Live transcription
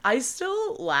I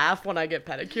still laugh when I get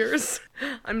pedicures.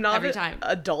 I'm not Every time.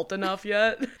 adult enough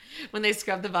yet. When they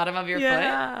scrub the bottom of your foot?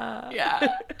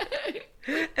 Yeah.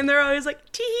 And they're always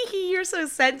like, tee, you're so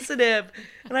sensitive.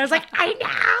 And I was like, I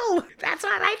know. That's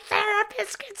why my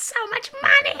therapist gets so much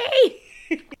money.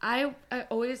 I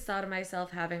always thought of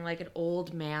myself having like an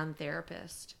old man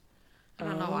therapist. I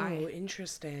don't know why. Oh,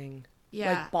 interesting.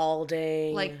 Yeah. Like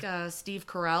balding. Like Steve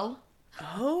Carell.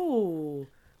 Oh,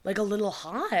 like a little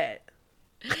hot.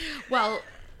 Well,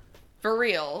 for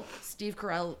real, Steve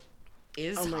Carell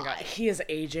is Oh my hot. God. He is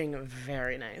aging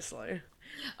very nicely.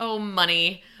 Oh,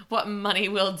 money. What money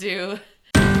will do.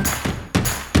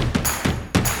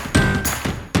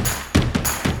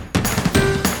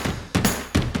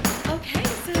 Okay,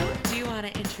 so do you want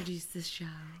to introduce this show?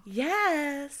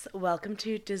 Yes. Welcome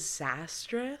to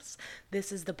Disastrous.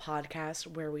 This is the podcast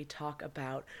where we talk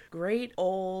about great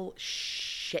old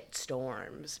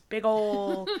shitstorms. Big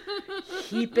ol'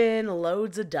 heaping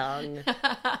loads of dung.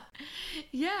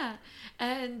 Yeah,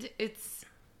 and it's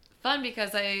fun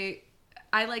because I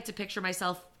like to picture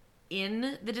myself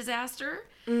in the disaster.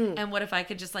 And what if I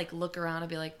could just like look around and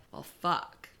be like, well,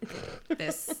 fuck,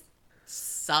 this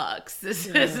sucks. This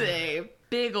is a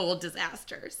big old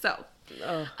disaster. So,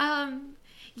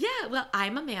 yeah, well,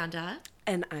 I'm Amanda.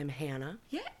 And I'm Hannah.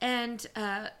 Yeah, and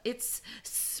it's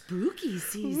spooky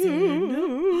season.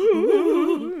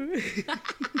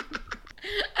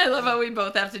 I love how we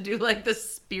both have to do like the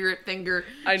spirit finger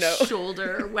I know.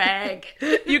 shoulder wag.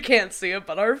 You can't see it,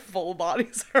 but our full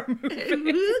bodies are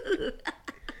moving.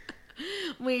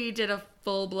 We did a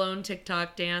full-blown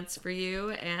TikTok dance for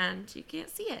you, and you can't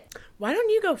see it. Why don't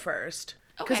you go first?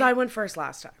 Because Okay. I went first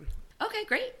last time. Okay,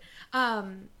 great.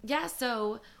 Yeah,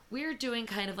 so we're doing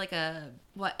kind of like a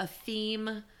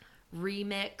theme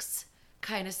remix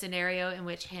kind of scenario in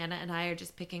which Hannah and I are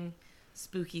just picking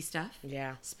spooky stuff.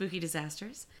 Yeah. Spooky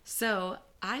disasters. So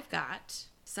I've got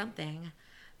something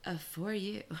for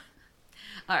you.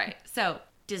 All right, so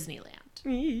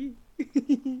Disneyland.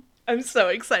 I'm so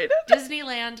excited.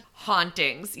 Disneyland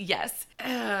hauntings. Yes.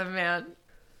 Oh, man.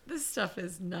 This stuff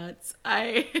is nuts.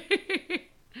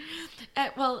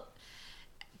 Well,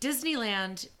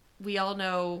 Disneyland, we all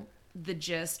know the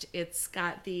gist. It's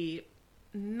got the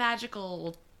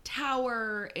magical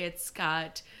tower. It's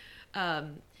got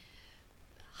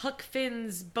Huck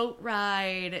Finn's boat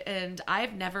ride, and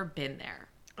I've never been there.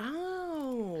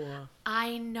 Oh.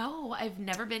 I know. I've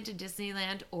never been to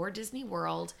Disneyland or Disney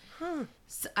World.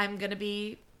 So I'm going to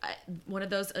be one of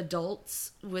those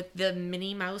adults with the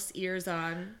Minnie Mouse ears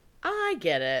on. I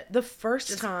get it. The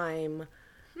first time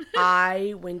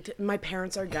I went, my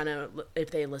parents are gonna,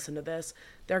 if they listen to this,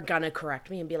 they're gonna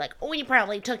correct me and be like, oh, we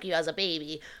probably took you as a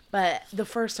baby. But the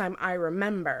first time I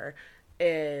remember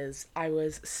is I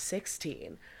was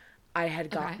 16. I had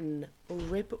gotten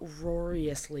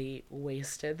rip-roariously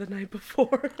wasted the night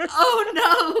before.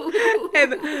 Oh, no!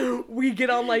 And we get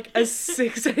on like a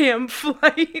 6 a.m.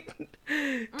 flight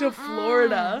to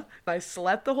Florida. I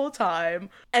slept the whole time.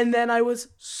 And then I was,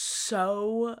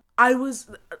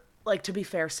 like, to be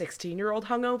fair, 16-year-old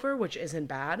hungover, which isn't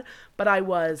bad. But I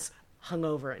was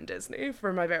hungover in Disney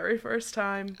for my very first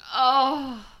time.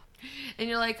 Oh. And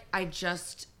you're like, I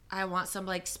want some,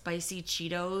 like, spicy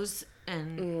Cheetos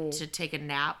and to take a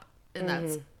nap. And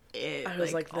that's it. I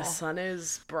was like, the sun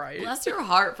is bright. Bless your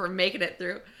heart for making it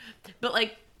through. But,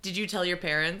 like, did you tell your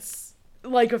parents?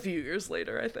 Like a few years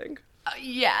later, I think.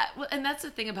 Yeah. Well, and that's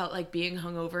the thing about, like, being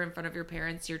hungover in front of your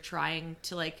parents. You're trying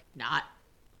to, like, not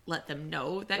let them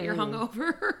know that you're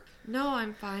hungover. No,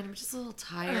 I'm fine. I'm just a little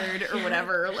tired or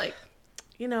whatever. Like,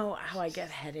 you know how I get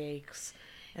headaches.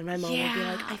 And my mom would be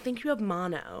like, I think you have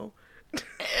mono.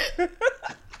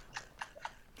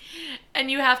 And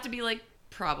you have to be like,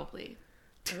 probably.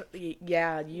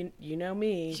 Yeah, you know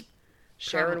me.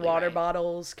 Sharing Probably water right.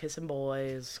 bottles, kissing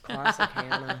boys, classic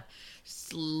Hannah.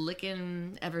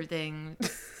 Slicking everything.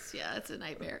 Yeah, it's a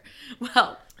nightmare.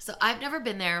 Well, so I've never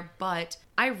been there, but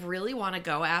I really want to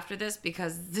go after this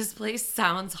because this place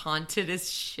sounds haunted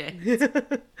as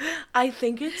shit. I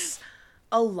think it's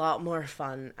a lot more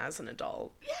fun as an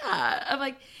adult. Yeah, I'm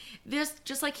like, this,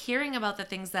 just like hearing about the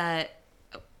things that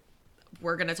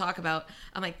we're going to talk about,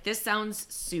 I'm like, this sounds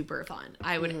super fun.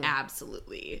 I would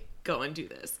absolutely go and do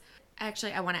this.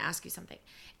 Actually, I want to ask you something.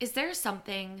 Is there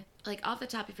something, like off the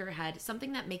top of your head,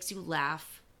 something that makes you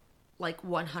laugh like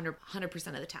 100%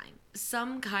 of the time?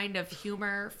 Some kind of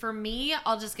humor. For me,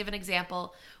 I'll just give an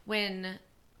example. When,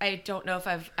 I don't know if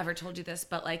I've ever told you this,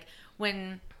 but like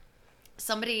when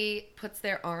somebody puts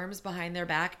their arms behind their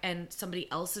back and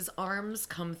somebody else's arms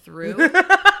come through.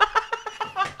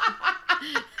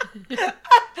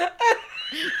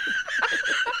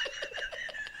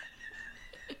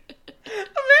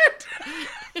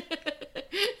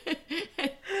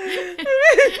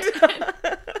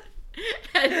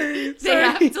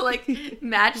 trying to like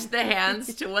match the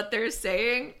hands to what they're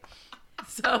saying.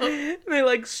 So they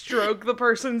like stroke the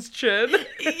person's chin.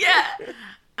 Yeah.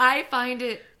 I find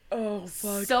it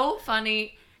fuck. so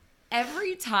funny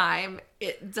every time.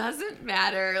 It doesn't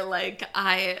matter. Like,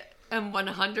 I am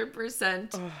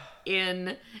 100%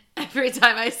 in. Every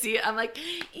time I see it, I'm like,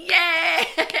 yay!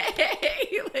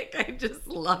 Like, I just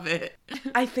love it.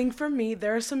 I think for me,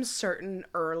 there are some certain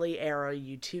early era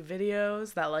YouTube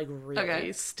videos that like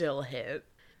really still hit.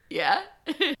 Yeah.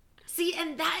 See,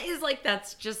 and that is like,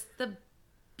 that's just the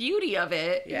beauty of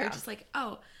it. Yeah. You're just like,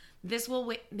 oh, this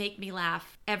will make me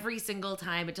laugh every single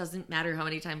time. It doesn't matter how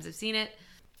many times I've seen it.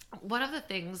 One of the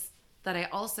things that I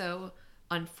also,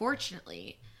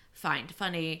 unfortunately, find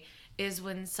funny is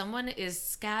when someone is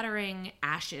scattering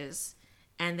ashes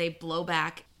and they blow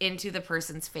back into the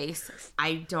person's face.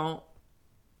 I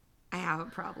have a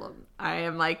problem. I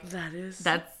am like,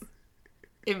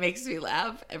 it makes me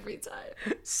laugh every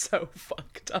time. So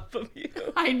fucked up of you.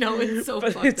 I know, it's so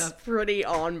but fucked it's up. pretty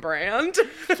on brand.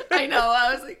 I know.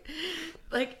 I was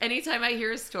like anytime I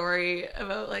hear a story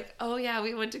about like, oh yeah,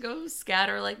 we went to go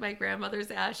scatter like my grandmother's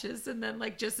ashes, and then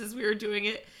like just as we were doing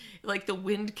it, like the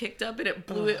wind kicked up and it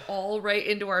blew it all right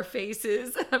into our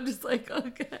faces. And I'm just like,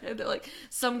 okay. And they're like,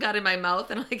 some got in my mouth,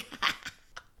 and I'm like,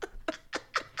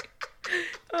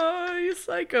 oh, you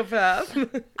psychopath.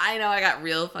 I know, I got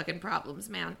real fucking problems,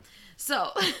 man. So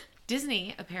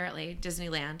Disney, apparently,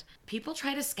 Disneyland, people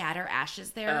try to scatter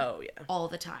ashes there all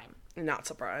the time. Not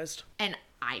surprised. And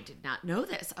I did not know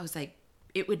this. I was like,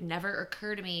 it would never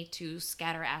occur to me to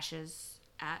scatter ashes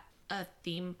at a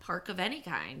theme park of any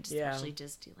kind, especially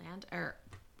Disneyland or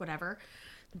whatever.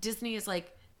 Disney is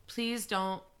like, please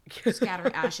don't scatter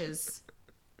ashes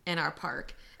in our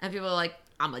park. And people are like,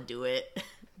 I'm gonna do it.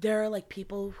 There are like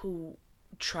people who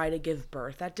try to give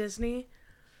birth at Disney.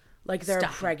 Like there are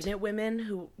pregnant women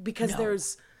who, because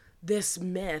there's this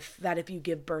myth that if you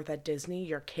give birth at Disney,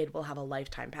 your kid will have a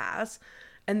lifetime pass.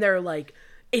 And they're like,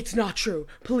 it's not true.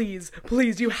 Please,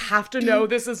 you have to know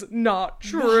this is not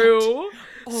true.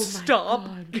 Stop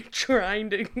trying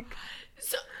to.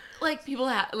 So, like, people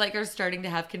are starting to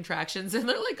have contractions and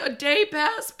they're like, a day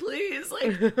pass, please.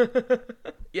 Like,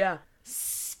 yeah.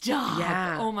 Stop.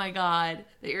 Yeah. Oh my God.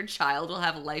 That your child will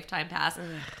have a lifetime pass.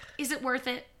 Is it worth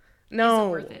it?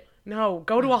 No. Is it worth it? No.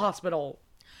 Go to a hospital.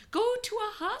 Go to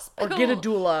a hospital. Or get a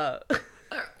doula.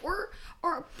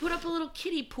 Or put up a little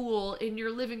kiddie pool in your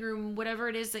living room, whatever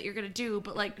it is that you're going to do.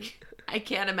 But, like, I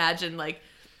can't imagine, like,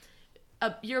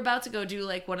 you're about to go do,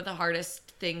 like, one of the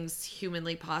hardest things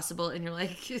humanly possible. And you're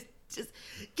like, just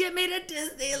get me to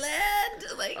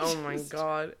Disneyland. Like, oh my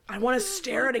God. I want to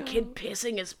stare at a kid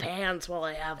pissing his pants while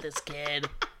I have this kid.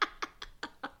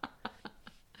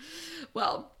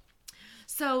 Well,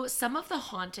 so some of the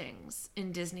hauntings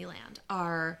in Disneyland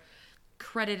are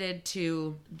credited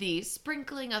to the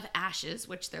sprinkling of ashes,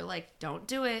 which they're like, don't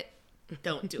do it.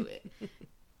 Don't do it.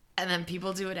 And then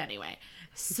people do it anyway.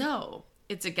 So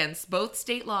it's against both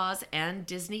state laws and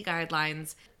Disney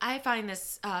guidelines. I find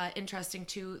this interesting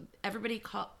too. Everybody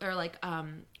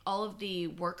all of the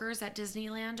workers at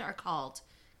Disneyland are called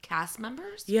cast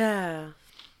members. Yeah.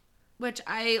 Which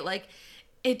I like.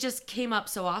 It just came up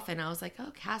so often. I was like,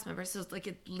 oh, cast members. So it's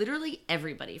like literally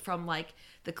everybody from like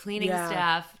the cleaning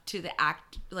staff to the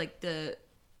the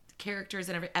characters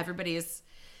and everybody is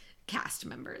cast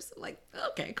members. Like,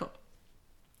 okay, cool.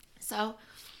 So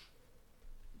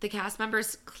the cast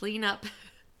members clean up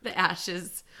the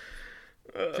ashes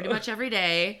pretty much every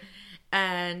day.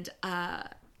 And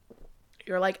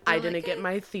you're like, I didn't get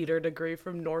my theater degree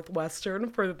from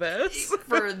Northwestern for this.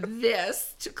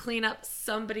 To clean up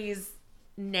somebody's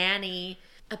nanny.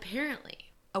 Apparently,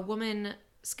 a woman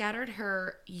scattered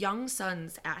her young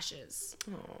son's ashes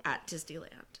at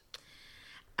Disneyland.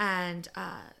 And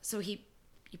so he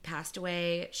passed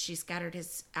away. She scattered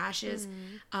his ashes.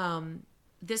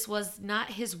 This was not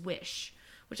his wish,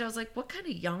 which I was like, what kind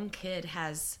of young kid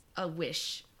has a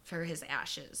wish for his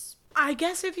ashes? I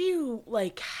guess if you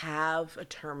like have a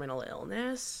terminal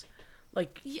illness,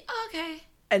 like, yeah, okay,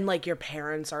 and like your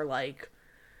parents are like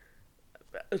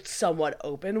somewhat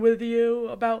open with you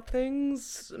about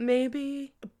things,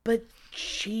 maybe. But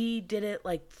she did it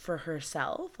like for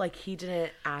herself. Like he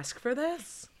didn't ask for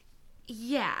this.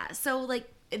 Yeah. So like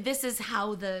this is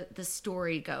how the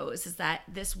story goes, is that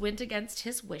this went against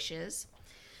his wishes.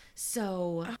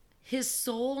 So his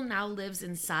soul now lives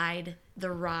inside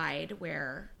the ride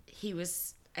where he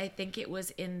was, I think it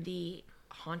was in the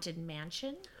Haunted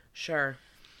Mansion. Sure.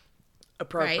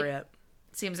 Appropriate. Right?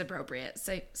 Seems appropriate.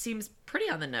 So seems pretty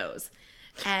on the nose.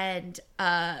 And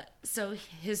so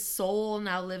his soul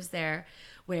now lives there,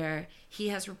 where he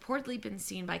has reportedly been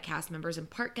seen by cast members and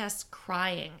park guests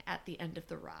crying at the end of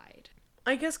the ride.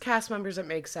 I guess cast members, it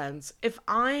makes sense. If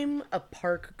I'm a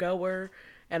park goer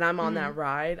and I'm on that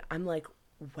ride, I'm like,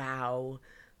 wow,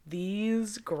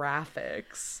 these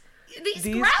graphics,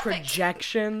 these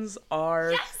projections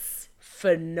are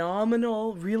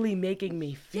phenomenal, really making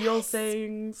me feel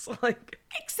things. Like,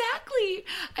 exactly.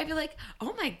 I'd be like,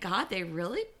 oh my God, they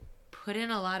really put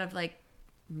in a lot of like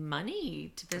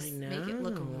money to this, make it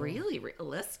look really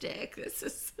realistic. This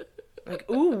is like,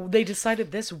 ooh, they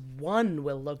decided this one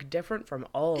will look different from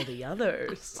all the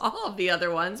others. All of the other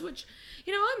ones, which,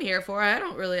 you know, I'm here for.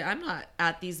 I'm not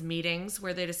at these meetings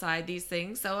where they decide these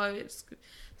things, so I just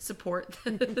support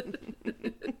the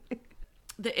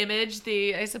image,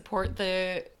 I support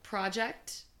the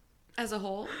project as a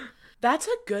whole. That's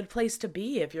a good place to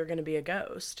be if you're going to be a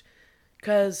ghost,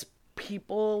 because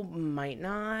people might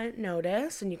not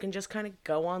notice and you can just kind of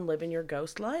go on living your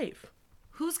ghost life.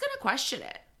 Who's going to question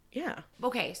it? Yeah.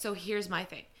 Okay, so here's my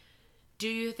thing. Do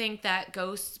you think that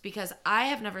ghosts, because I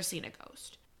have never seen a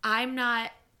ghost,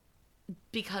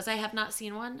 because I have not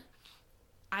seen one,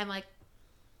 I'm like,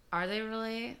 are they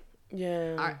really?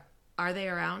 Yeah. Are they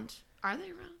around? Are they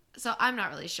around? So I'm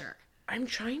not really sure. I'm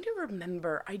trying to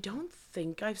remember. I don't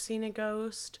think I've seen a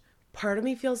ghost. Part of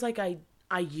me feels like I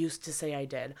used to say I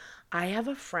did. I have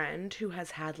a friend who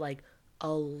has had like a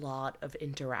lot of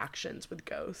interactions with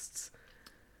ghosts.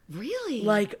 Really?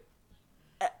 Like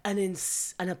an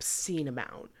obscene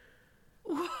amount.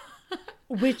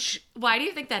 Which, why do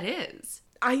you think that is?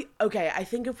 I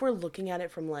think if we're looking at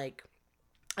it from like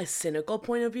a cynical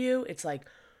point of view, it's like,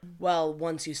 well,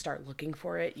 once you start looking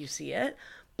for it, you see it.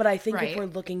 But I think if we're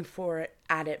looking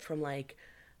at it from like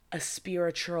a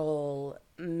spiritual,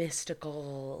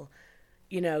 mystical,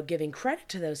 you know, giving credit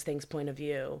to those things point of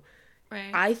view,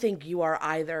 I think you are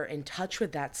either in touch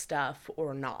with that stuff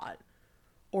or not.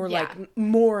 Or like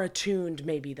more attuned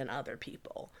maybe than other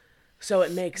people. So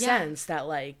it makes sense that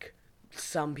like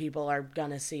some people are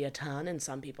gonna see a ton and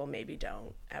some people maybe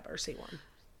don't ever see one.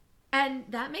 And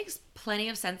that makes plenty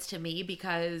of sense to me,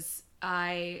 because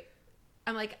I'm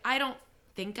like, I don't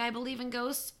think I believe in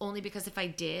ghosts, only because if I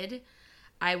did,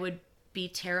 I would be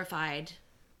terrified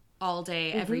all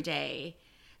day, every day.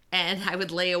 And I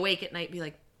would lay awake at night and be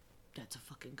like, that's a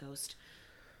fucking ghost.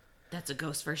 That's a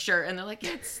ghost for sure. And they're like,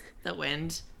 it's the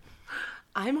wind.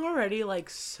 I'm already like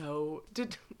so...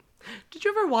 Did you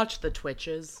ever watch The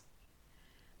Twitches?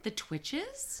 The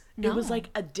Twitches? No. It was like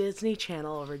a Disney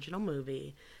Channel original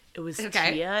movie. It was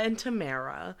Tia and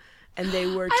Tamara, and they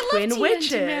were twin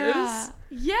witches.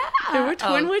 Yeah. They were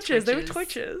twin witches. They were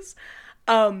Twitches.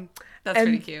 That's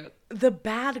pretty cute. The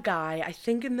bad guy, I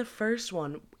think in the first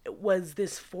one, was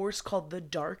this force called the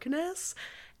Darkness,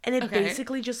 and it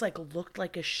basically just like looked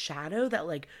like a shadow that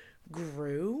like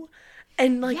grew.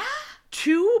 And like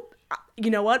you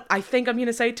know what? I think I'm going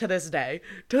to say to this day,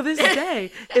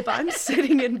 if I'm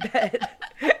sitting in bed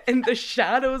and the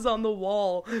shadows on the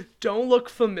wall don't look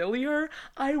familiar,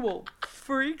 I will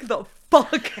freak the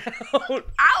fuck out.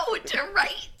 Out,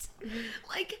 right?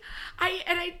 Like,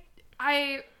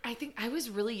 I think I was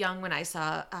really young when I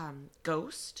saw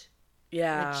Ghost.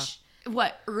 Yeah.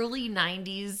 Early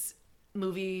 90s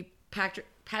movie, Patrick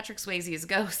Swayze's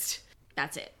Ghost.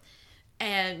 That's it.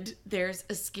 And there's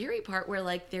a scary part where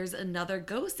like there's another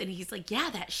ghost and he's like, yeah,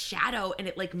 that shadow, and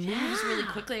it like moves really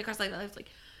quickly across like I was like,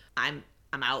 I'm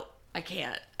out. I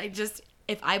can't.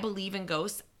 If I believe in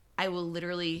ghosts, I will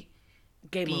literally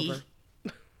be over.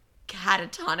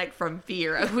 Catatonic from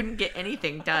fear. I wouldn't get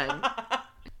anything done.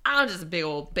 I'm just a big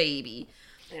old baby.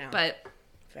 Yeah. But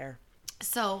fair.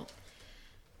 So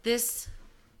this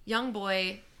young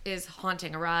boy is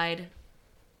haunting a ride.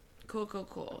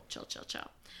 Cool. Chill.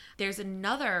 There's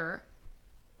another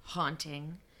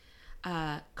haunting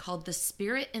called The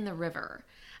Spirit in the River.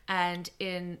 And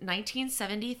in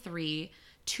 1973,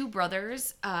 two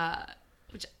brothers,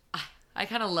 which I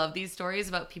kind of love these stories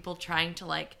about people trying to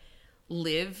like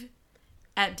live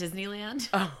at Disneyland.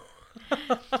 Oh.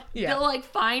 Yeah. They'll like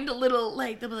find a little,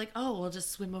 like, they'll be like, oh, we'll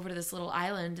just swim over to this little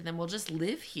island and then we'll just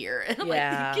live here. And I'm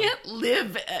like, you can't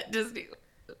live at Disney.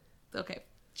 Okay,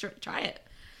 sure, try it.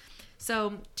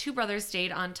 So, two brothers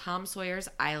stayed on Tom Sawyer's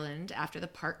Island after the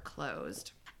park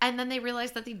closed. And then they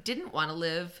realized that they didn't want to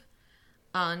live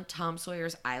on Tom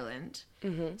Sawyer's Island.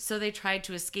 Mm-hmm. So they tried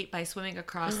to escape by swimming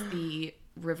across the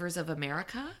rivers of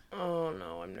America. Oh,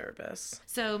 no, I'm nervous.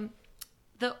 So,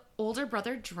 the older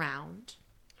brother drowned.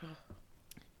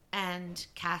 And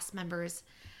cast members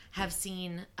have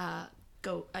seen a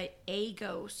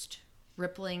ghost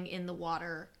rippling in the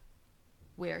water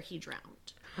where he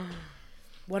drowned.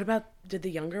 What about, did the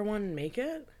younger one make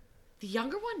it? The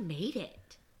younger one made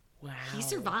it. Wow. He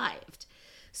survived.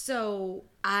 So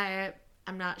I'm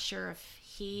not sure if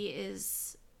he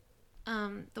is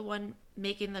the one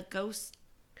making the ghost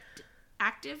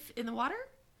active in the water.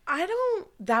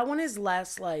 That one is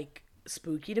less like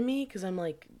spooky to me because I'm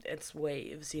like, it's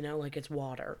waves, you know, like it's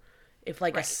water. If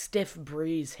like a stiff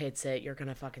breeze hits it, you're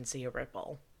gonna fucking see a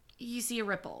ripple. You see a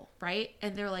ripple, right?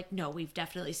 And they're like, no, we've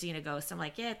definitely seen a ghost. I'm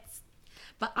like, yeah,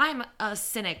 but I'm a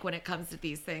cynic when it comes to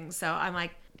these things. So I'm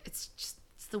like, it's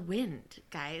the wind,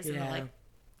 guys. And they're like,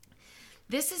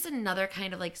 this is another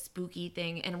kind of like spooky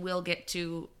thing. And we'll get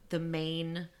to the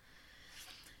main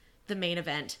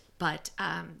event. But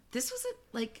this was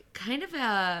kind of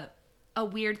a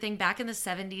weird thing. Back in the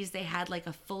 70s, they had like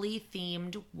a fully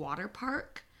themed water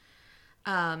park.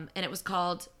 And it was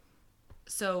called,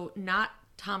 so not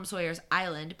Tom Sawyer's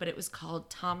Island, but it was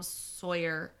called Tom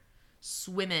Sawyer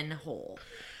Swimmin' Hole.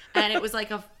 And it was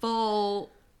like a full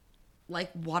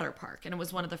like water park. And it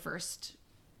was one of the first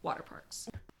water parks.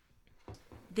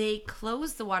 They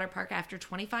closed the water park after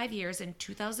 25 years in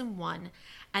 2001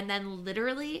 and then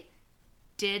literally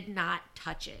did not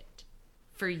touch it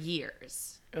for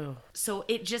years. Oh. So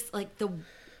it just like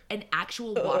an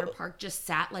actual water park just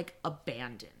sat like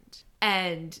abandoned.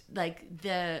 And like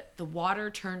the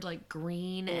water turned like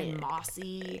green and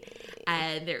mossy,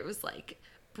 and there was like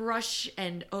brush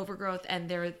and overgrowth, and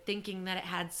they're thinking that it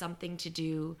had something to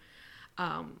do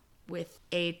with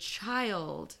a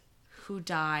child who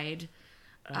died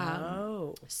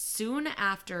soon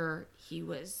after he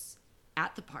was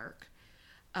at the park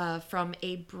from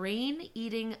a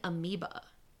brain-eating amoeba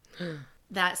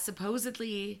that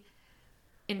supposedly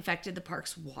infected the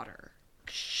park's water.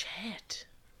 Shit.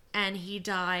 And he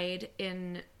died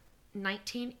in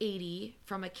 1980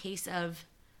 from a case of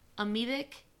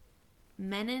amoebic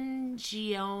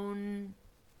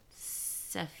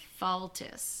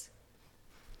meningoencephalitis.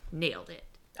 Nailed it.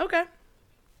 Okay.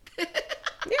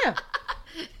 Yeah.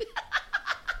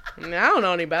 I don't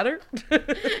know any better.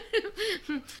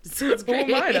 Sounds Who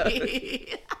am I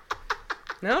great.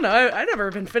 No, I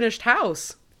never been finished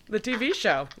House, the TV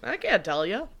show. I can't tell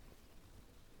you.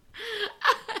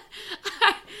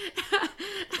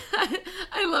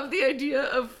 I love the idea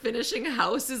of finishing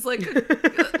House is like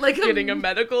Getting a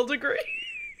medical degree.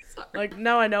 Sorry. Like,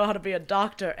 now I know how to be a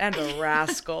doctor and a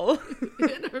rascal.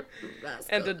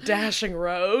 And a dashing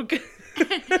rogue.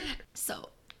 So,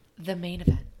 the main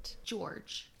event.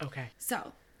 George. Okay. So,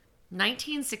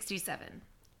 1967.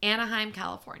 Anaheim,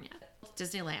 California.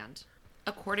 Disneyland.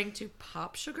 According to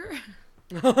Pop Sugar.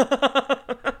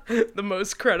 The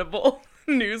most credible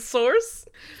news source.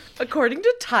 According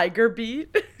to Tiger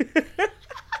Beat.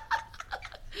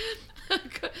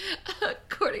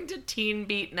 According to Teen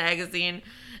Beat magazine,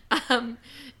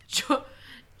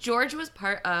 George was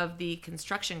part of the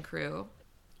construction crew.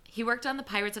 He worked on the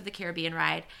Pirates of the Caribbean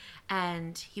ride,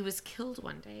 and he was killed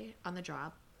one day on the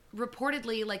job.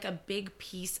 Reportedly, like a big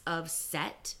piece of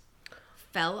set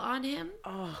fell on him,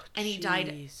 and he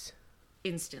died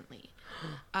instantly.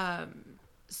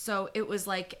 So it was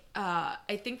like,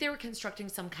 I think they were constructing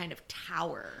some kind of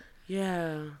tower.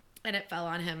 Yeah. And it fell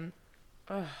on him.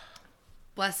 Ugh.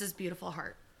 Bless his beautiful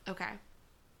heart. Okay.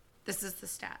 This is the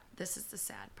sad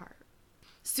part.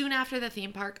 Soon after the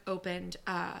theme park opened,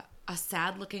 a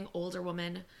sad-looking older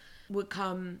woman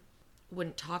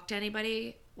wouldn't talk to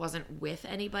anybody, wasn't with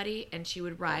anybody, and she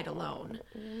would ride alone.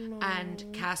 No. And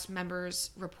cast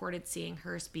members reported seeing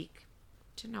her speak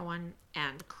to no one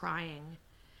and crying.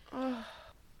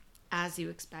 As you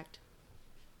expect.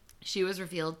 She was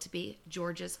revealed to be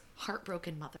George's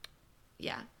heartbroken mother.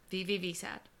 Yeah, VVV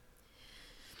sad.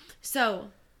 So,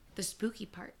 the spooky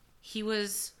part. He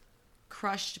was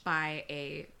crushed by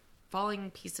a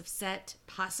falling piece of set,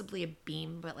 possibly a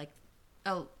beam, but like,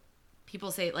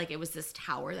 people say like it was this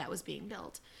tower that was being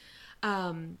built.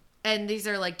 And these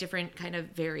are like different kind of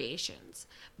variations.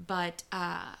 But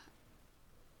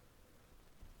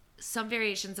some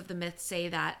variations of the myth say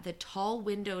that the tall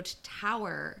windowed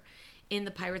tower in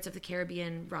the Pirates of the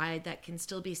Caribbean ride that can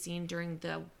still be seen during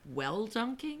the well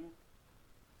dunking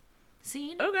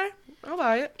scene. Okay, I'll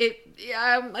buy it.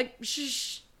 I'm like,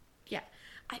 shh. Yeah.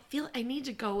 I feel I need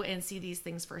to go and see these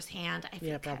things firsthand. I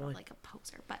feel kind of like a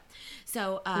poser. But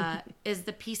so is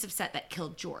the piece of set that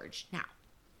killed George. Now,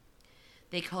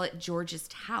 they call it George's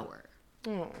Tower.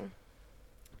 Oh.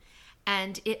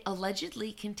 And it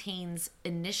allegedly contains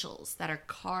initials that are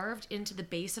carved into the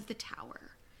base of the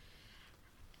tower.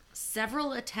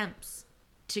 Several attempts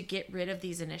to get rid of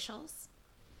these initials.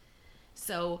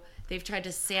 So they've tried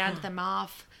to sand them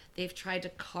off. They've tried to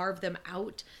carve them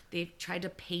out. They've tried to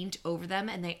paint over them,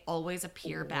 and they always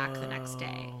appear back the next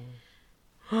day.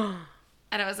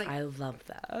 And I was like, I love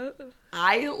that.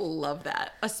 I love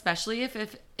that, especially if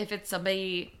it's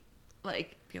somebody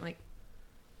like being like,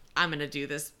 I'm gonna do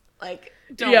this. Like,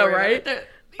 don't worry right. about it.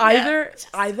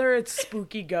 Either it's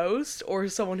spooky ghost or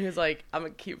someone who's like, I'm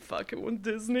gonna keep fucking with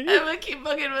Disney. I'm gonna keep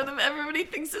fucking with them. Everybody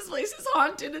thinks this place is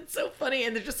haunted. It's so funny,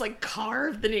 and they're just like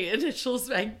carve the initials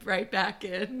right back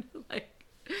in, like.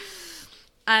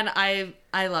 And I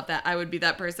love that. I would be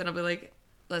that person. I'll be like,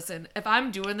 listen, if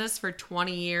I'm doing this for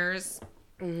 20 years,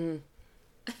 they're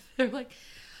like,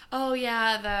 oh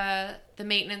yeah, the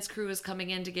maintenance crew is coming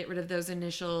in to get rid of those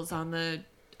initials on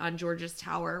George's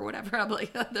tower or whatever. I'm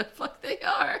like, the fuck they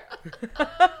are.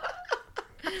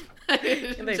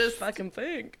 They just fucking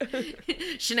think.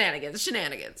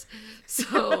 Shenanigans.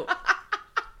 So,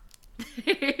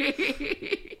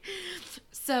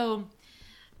 so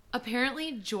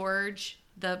apparently George,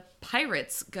 the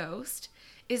pirate's ghost,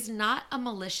 is not a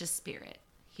malicious spirit.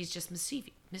 He's just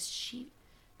mischievous.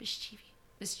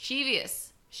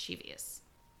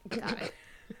 Got it.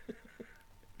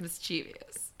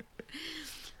 Mischievous.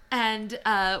 And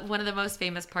one of the most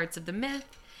famous parts of the myth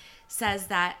says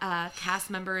that cast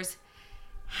members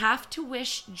have to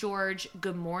wish George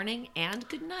good morning and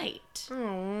good night.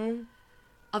 Aww.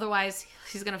 Otherwise,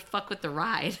 he's going to fuck with the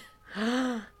ride.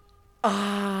 Which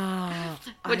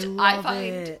I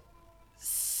find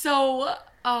so...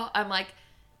 I'm like,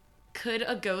 could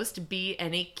a ghost be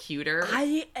any cuter?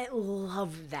 I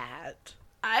love that.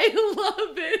 I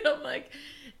love it. I'm like,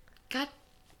 God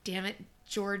damn it,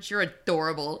 George, you're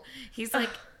adorable. He's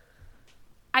like,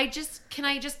 can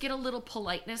I just get a little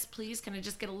politeness, please? Can I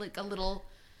just get a little,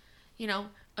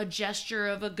 a gesture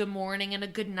of a good morning and a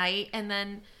good night, and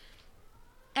then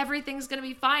everything's gonna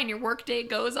be fine. Your workday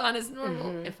goes on as normal.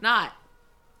 Mm-hmm. If not,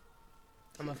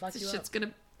 I'm gonna fuck you up.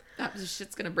 This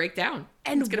shit's gonna break down.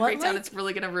 And it's gonna break down. It's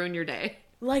really gonna ruin your day.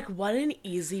 Like, what an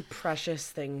easy,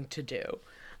 precious thing to do.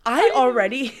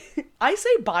 I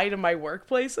say bye to my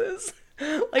workplaces.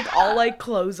 Like, I'll like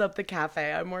close up the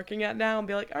cafe I'm working at now and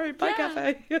be like, all right, bye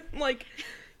cafe. I'm like,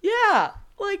 yeah,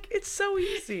 like it's so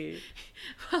easy.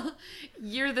 Well,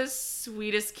 you're the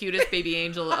sweetest, cutest baby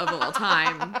angel of all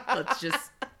time.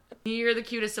 You're the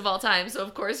cutest of all time. So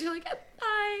of course you're like, bye.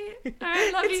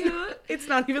 I love you. It's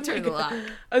not even like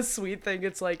a sweet thing.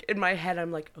 It's like in my head,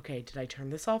 I'm like, okay, did I turn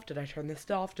this off? Did I turn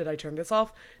this off? Did I turn this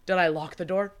off? Did I lock the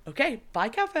door? Okay, bye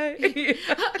cafe.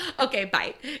 Okay,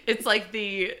 bye. It's like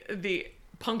the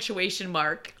punctuation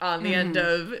mark on the end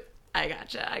of I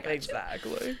gotcha.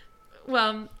 Exactly.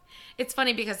 Well, it's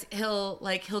funny because he'll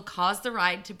cause the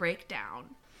ride to break down,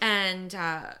 and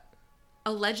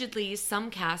allegedly some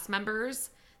cast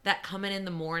members that come in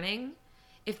the morning,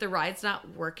 if the ride's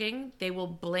not working, they will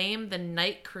blame the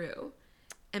night crew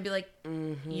and be like,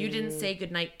 you didn't say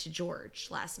goodnight to George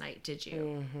last night, did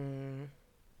you?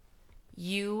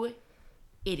 You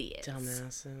idiots.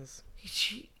 Dumbasses.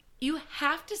 You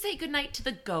have to say goodnight to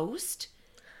the ghost?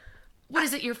 What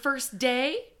is it, your first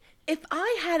day? If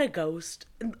I had a ghost,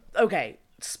 okay,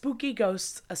 spooky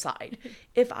ghosts aside,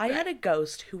 if I had a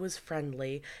ghost who was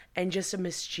friendly and just a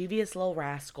mischievous little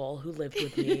rascal who lived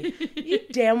with me, you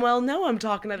damn well know I'm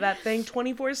talking to that thing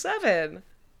 24/7.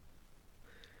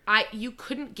 You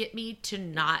couldn't get me to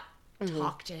not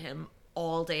talk to him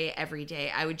all day, every day.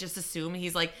 I would just assume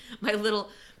he's like my little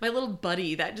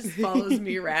buddy that just follows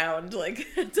me around. Like,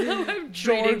 that's how I'm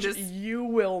treating George, you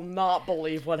will not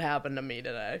believe what happened to me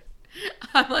today.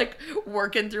 I'm like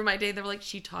working through my day. They're like,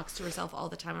 she talks to herself all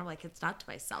the time. I'm like, it's not to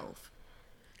myself.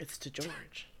 It's to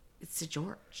George. It's to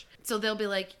George. So they'll be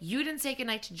like, you didn't say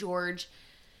goodnight to George.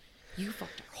 You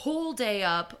fucked your whole day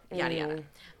up. Yada,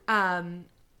 yada.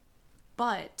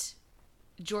 But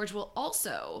George will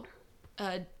also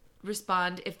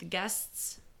respond if the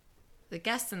guests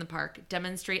in the park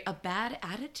demonstrate a bad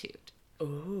attitude.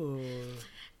 Ooh.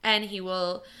 And he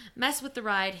will mess with the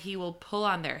ride. He will pull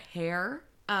on their hair.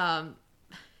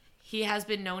 He has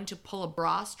been known to pull a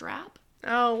bra strap.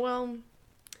 Oh, well.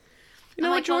 You know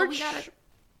what, George? Well, we gotta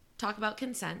talk about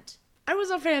consent. I was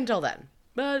a fan till then,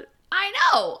 but... I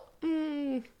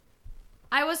know!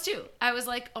 I was too. I was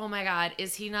like, oh my God,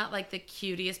 is he not like the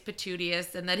cutest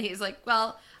patootiest? And then he's like,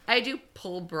 well, I do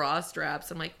pull bra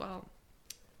straps. I'm like, well...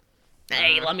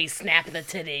 Hey, let me snap the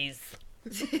titties.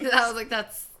 I was like,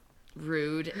 that's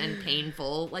rude and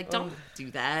painful. Like, don't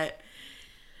do that.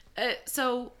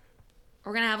 So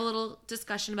we're going to have a little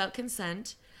discussion about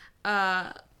consent.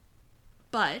 But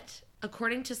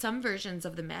according to some versions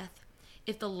of the myth,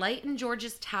 if the light in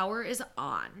George's tower is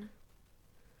on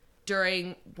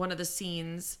during one of the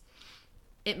scenes,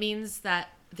 it means that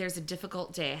there's a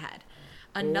difficult day ahead.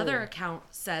 Another account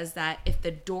says that if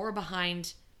the door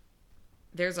behind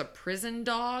there's a prison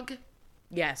dog.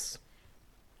 Yes.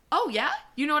 Oh, yeah?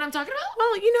 You know what I'm talking about?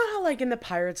 Well, you know how, like, in the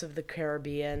Pirates of the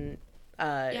Caribbean,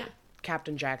 Yeah.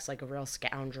 Captain Jack's, like, a real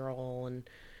scoundrel and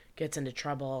gets into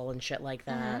trouble and shit like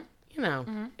that. You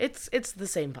know, it's the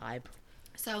same vibe.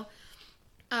 So,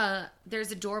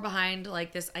 there's a door behind,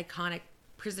 like, this iconic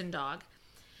prison dog.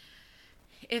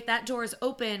 If that door is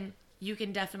open, you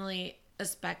can definitely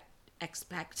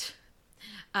expect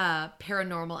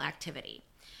paranormal activity.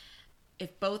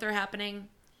 If both are happening,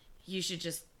 you should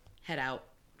just head out.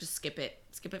 Just skip it.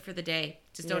 Skip it for the day.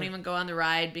 Just don't even go on the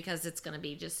ride because it's going to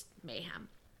be just mayhem.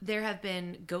 There have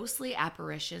been ghostly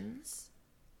apparitions.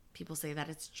 People say that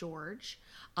it's George.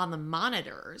 On the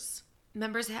monitors,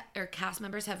 cast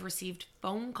members have received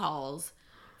phone calls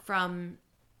from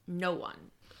no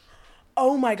one.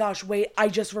 Oh my gosh, wait, I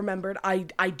just remembered.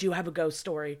 I do have a ghost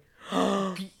story.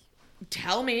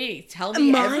 Tell me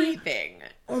everything.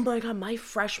 Oh my God, my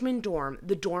freshman dorm,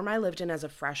 the dorm I lived in as a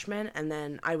freshman, and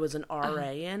then I was an RA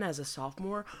in as a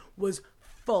sophomore, was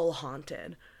full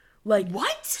haunted. Like,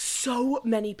 what? So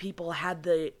many people had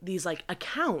these like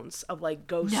accounts of like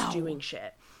ghosts doing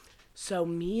shit. So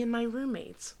me and my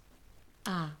roommates,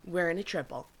 we're in a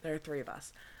triple. There are 3 of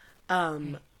us.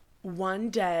 One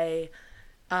day,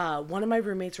 one of my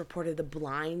roommates reported the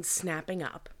blinds snapping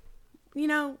up. You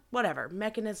know, whatever.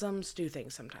 Mechanisms do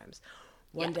things sometimes.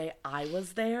 One day I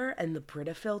was there and the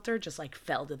Brita filter just like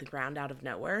fell to the ground out of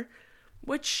nowhere,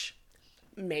 which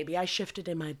maybe I shifted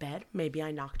in my bed. Maybe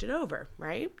I knocked it over,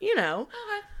 right? You know.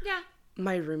 Okay, yeah.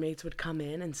 My roommates would come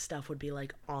in and stuff would be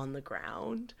like on the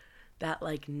ground that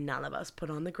like none of us put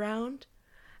on the ground.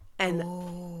 And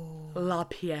la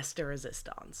pièce de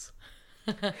résistance.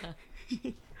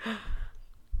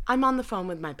 I'm on the phone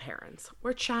with my parents.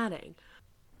 We're chatting.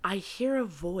 I hear a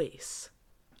voice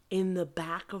in the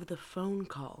back of the phone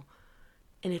call,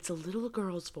 and it's a little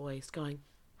girl's voice going,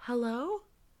 "Hello?"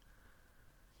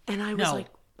 And I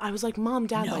was like, "Mom,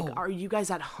 Dad, like, are you guys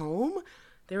at home?"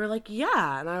 They were like,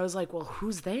 "Yeah." And I was like, "Well,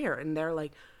 who's there?" And they're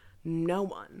like, "No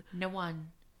one." No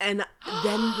one. And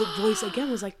then the voice again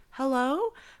was like,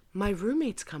 "Hello?" My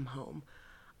roommates come home.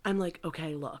 I'm like,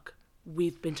 "Okay, look,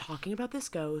 we've been talking about this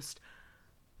ghost.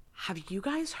 Have you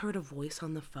guys heard a voice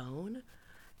on the phone?"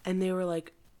 And they were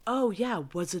like, "Oh, yeah,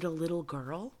 was it a little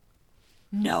girl?"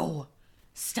 No.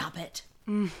 Stop it.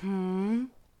 Mm-hmm.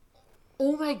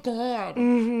 Oh my God.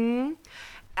 Mm-hmm.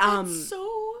 That's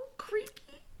so creepy.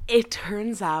 It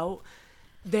turns out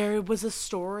there was a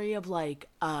story of like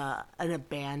an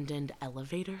abandoned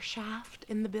elevator shaft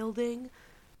in the building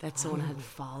that someone had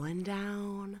fallen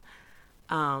down.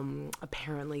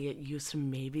 Apparently it used to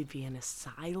maybe be an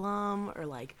asylum or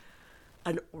like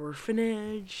an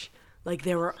orphanage. Like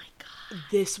there were,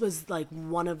 this was like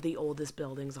one of the oldest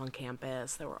buildings on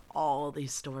campus. There were all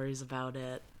these stories about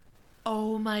it.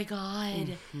 Oh my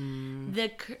God.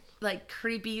 The like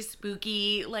creepy,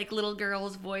 spooky, like little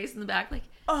girl's voice in the back, like,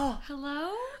 "Oh,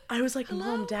 hello?" I was like, Hello?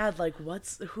 "Mom, Dad, like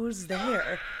who's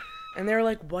there?" And they were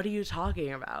like, "What are you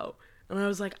talking about?" And I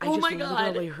was like, "I just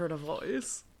literally heard a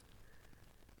voice."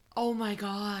 Oh my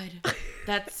God.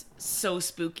 That's so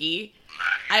spooky.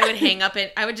 I would hang up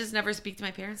and I would just never speak to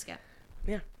my parents again.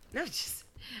 Yeah. No.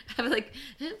 I was like,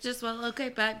 well, okay,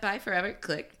 bye forever.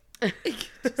 Click.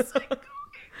 Just like,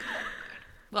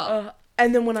 well,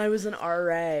 and then when I was an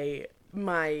RA,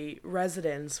 my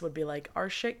residents would be like, "Our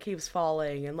shit keeps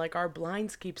falling and like our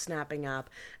blinds keep snapping up."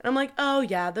 And I'm like, "Oh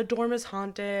yeah, the dorm is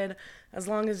haunted. As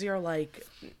long as you're like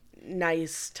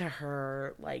nice to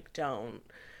her, like don't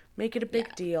make it a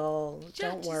big deal.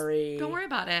 Don't worry. Don't worry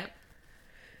about it."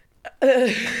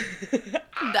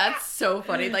 That's so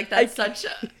funny. Like that's such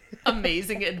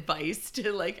amazing advice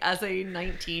to like as a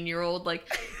 19-year-old like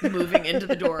moving into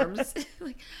the dorms.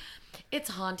 Like it's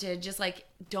haunted. Just like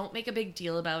don't make a big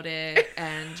deal about it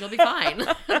and you'll be fine.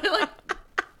 Like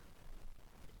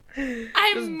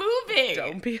I'm moving.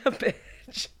 Don't be a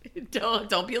bitch.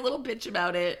 Don't be a little bitch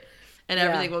about it and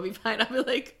everything will be fine. I'll be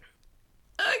like,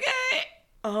 okay.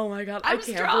 Oh my God. I'm I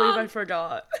can't strong. believe I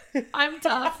forgot. I'm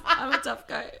tough. I'm a tough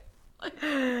guy. Like,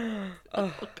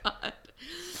 oh God.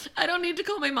 I don't need to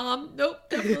call my mom.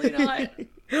 Nope, definitely not.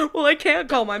 Well, I can't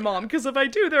call my mom because if I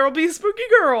do, there will be a spooky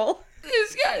girl.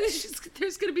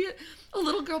 There's going to be a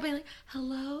little girl being like,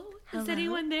 hello? Is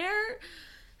anyone there?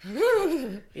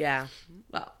 Yeah.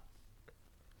 Well,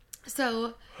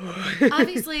 so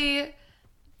obviously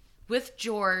with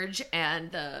George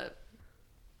and the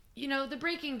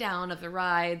breaking down of the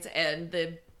rides and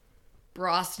the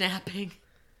bra snapping.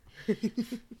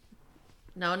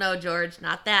 No, George,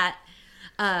 not that.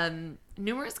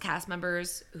 Numerous cast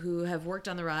members who have worked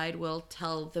on the ride will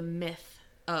tell the myth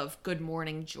of Good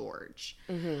Morning George.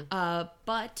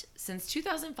 But since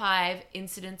 2005,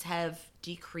 incidents have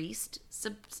decreased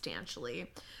substantially.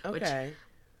 Okay. Which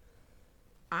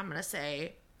I'm going to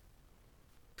say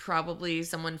probably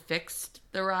someone fixed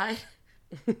the ride.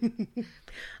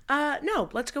 No,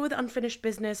 let's go with unfinished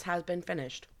business has been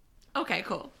finished. Okay,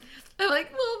 cool. I'm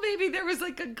like, well, maybe there was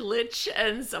like a glitch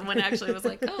and someone actually was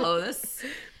like, oh, this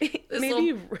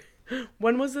maybe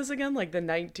when was this again? Like the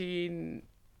 19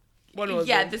 when was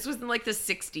it? This was in like the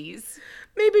 60s.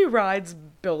 Maybe rides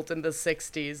built in the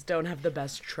 60s don't have the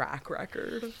best track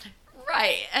record.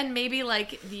 Right. And maybe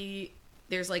like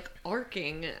there's like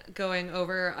arcing going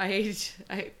over. I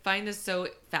find this so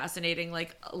fascinating,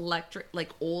 like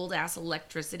old ass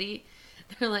electricity.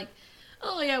 They're like,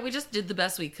 oh yeah, we just did the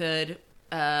best we could.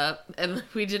 And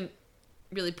we didn't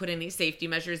really put any safety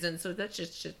measures in, so that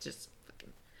just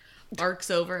fucking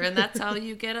arcs over, and that's how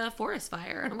you get a forest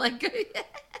fire. And I'm like, yes,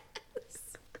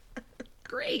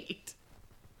 great.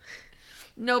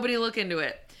 Nobody look into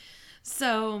it.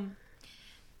 So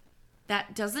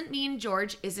that doesn't mean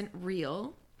George isn't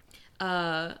real.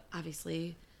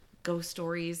 Obviously, ghost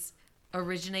stories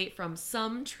originate from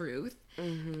some truth,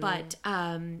 but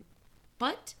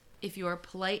if you are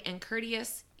polite and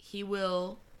courteous, he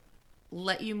will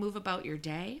let you move about your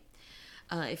day.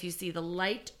 If you see the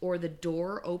light or the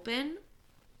door open,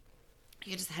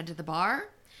 you just head to the bar.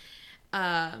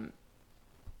 And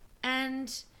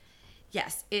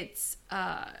yes, it's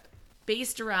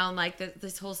based around like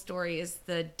this whole story is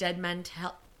the dead men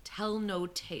tell no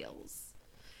tales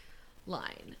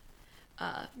line.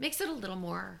 Makes it a little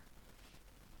more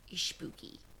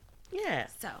spooky. Yeah.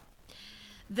 So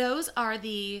those are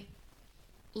the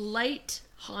light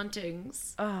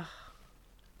hauntings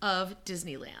of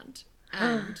Disneyland.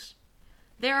 And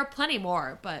there are plenty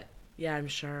more, but yeah, I'm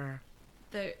sure.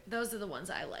 Those are the ones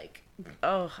I like.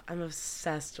 Oh, I'm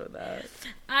obsessed with that.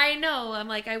 I know. I'm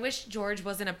like, I wish George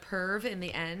wasn't a perv in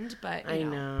the end, but I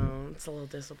know. It's a little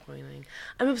disappointing.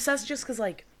 I'm obsessed just because,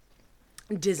 like,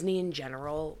 Disney in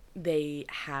general, they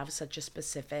have such a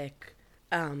specific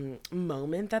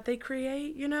moment that they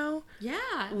create, you know?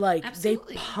 Yeah, like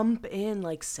absolutely. They pump in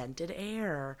like scented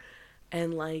air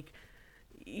and like,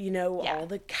 you know, all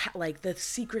the like the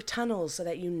secret tunnels so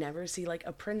that you never see like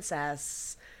a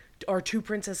princess or two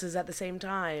princesses at the same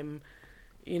time,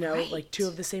 you know, like two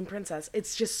of the same princess.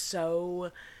 It's just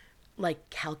so like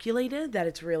calculated that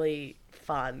it's really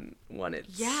fun when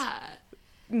it's not.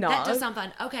 That does sound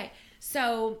fun. Okay,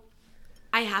 so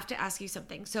I have to ask you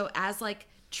something. So as like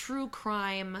true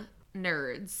crime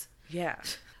nerds,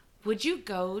 would you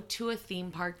go to a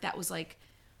theme park that was like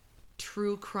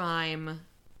true crime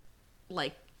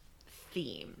like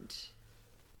themed?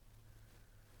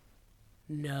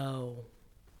 No.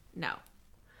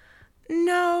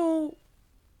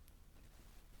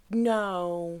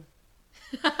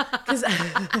 Because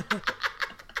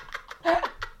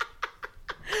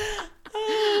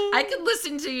I could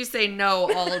listen to you say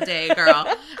no all day,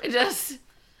 girl. Just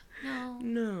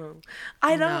no.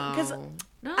 I don't, because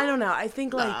I don't know. I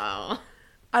think like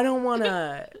I don't want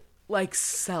to like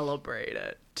celebrate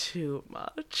it too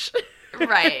much.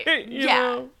 Right. You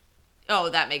know? Oh,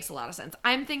 that makes a lot of sense.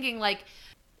 I'm thinking like,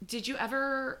 did you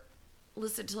ever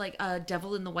listen to like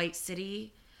Devil in the White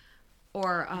City?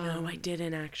 Or no, I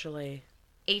didn't actually.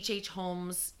 H.H.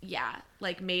 Holmes,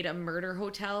 like made a murder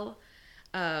hotel.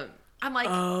 I'm like,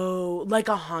 oh, like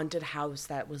a haunted house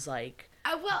that was like,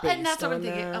 well, and that's what I'm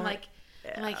thinking. I'm like,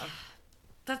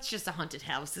 that's just a haunted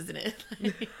house, isn't it?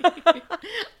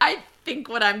 I think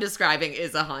what I'm describing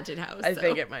is a haunted house. I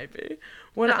think it might be.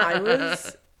 When I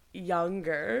was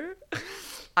younger,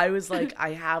 I was like,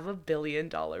 I have $1 billion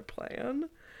plan.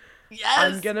 Yes.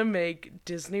 I'm gonna make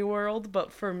Disney World,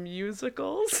 but for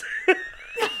musicals.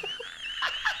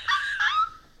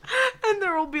 And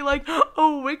there will be like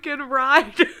a wicked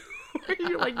ride where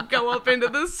you like go up into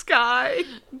the sky.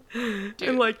 Dude.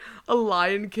 And like a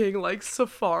Lion King like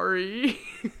safari.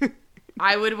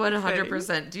 I would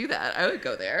 100% do that. I would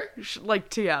go there. Like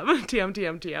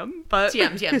TM. But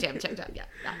TM, yeah.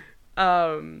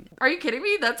 Are you kidding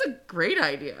me? That's a great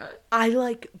idea. I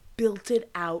like built it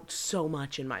out so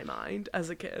much in my mind as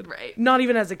a kid. Right. Not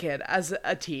even as a kid, as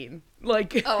a teen.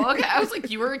 Like, oh, okay. I was like,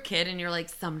 you were a kid and you're like,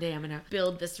 someday I'm gonna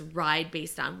build this ride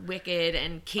based on Wicked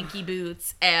and Kinky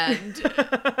Boots and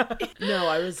no,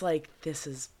 I was like, this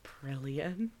is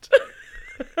brilliant.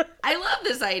 I love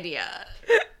this idea.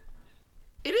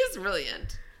 It is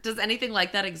brilliant. Does anything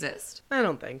like that exist? I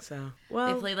don't think so.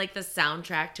 Well, they play like the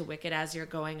soundtrack to Wicked as you're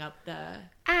going up the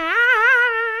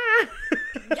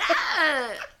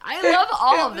Yeah, I love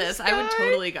all of this. I would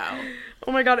totally go.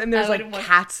 Oh my god, and there's I like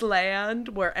Cat's Land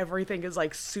where everything is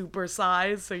like super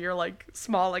sized, so you're like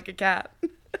small like a cat.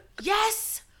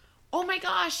 Yes. Oh my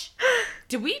gosh.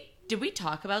 Did we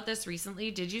talk about this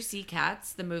recently? Did you see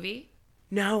Cats, the movie?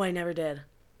 No, I never did.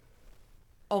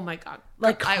 Oh my god.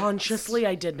 Like consciously,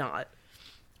 I did not.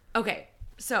 Okay,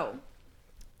 so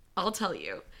I'll tell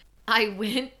you. I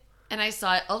went and I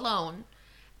saw it alone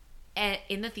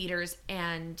in the theaters,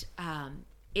 and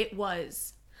it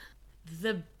was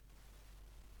the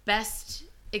best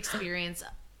experience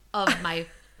of my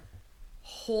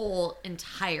whole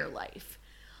entire life.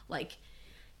 Like,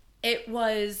 it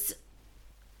was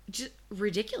just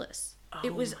ridiculous.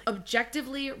 It was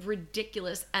objectively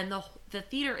ridiculous, and the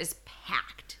theater is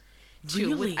packed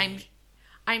too. Really?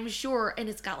 I'm sure, and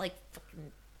it's got like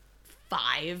fucking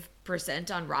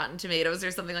 5% on Rotten Tomatoes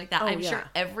or something like that. I'm sure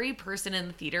every person in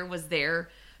the theater was there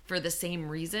for the same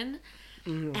reason.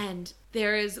 Mm-hmm. And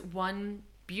there is one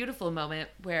beautiful moment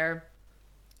where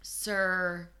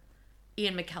Sir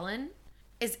Ian McKellen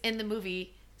is in the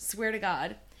movie. Swear to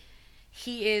God,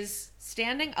 he is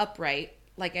standing upright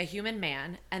like a human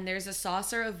man, and there's a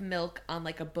saucer of milk on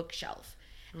like a bookshelf,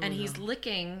 and he's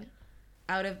licking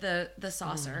out of the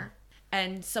saucer,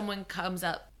 and someone comes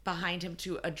up behind him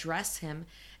to address him,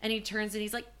 and he turns and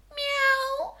he's like,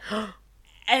 meow.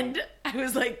 And I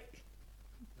was like,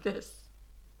 this.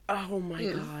 Oh my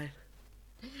god.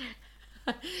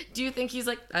 Do you think he's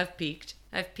like, I've peaked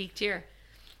here?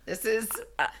 This is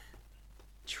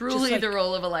truly the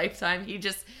role of a lifetime. He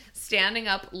just standing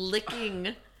up,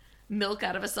 licking milk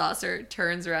out of a saucer,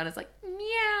 turns around and is like,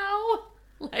 meow.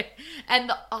 Like, and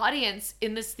the audience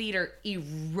in this theater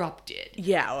erupted.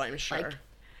 Yeah, I'm sure. Like,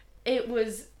 it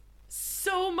was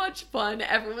so much fun.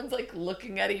 Everyone's like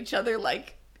looking at each other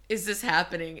like, is this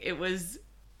happening? It was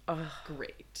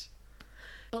great.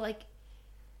 But like,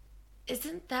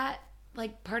 isn't that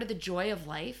like part of the joy of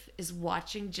life, is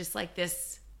watching just like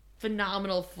this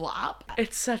phenomenal flop?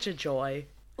 It's such a joy.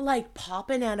 Like, pop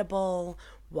an edible,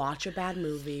 watch a bad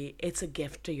movie. It's a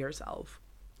gift to yourself.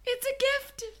 It's a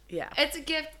gift. Yeah. It's a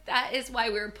gift. That is why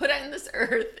we were put on this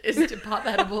earth, is to pop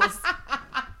edibles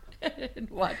and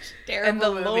watch terrible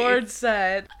movies. And the Lord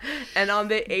said, and on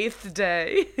the 8th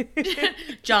day.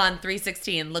 John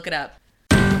 3:16, look it up.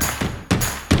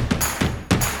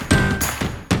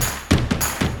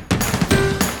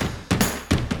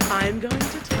 I'm going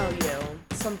to tell you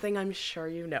something I'm sure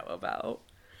you know about.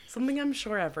 Something I'm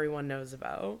sure everyone knows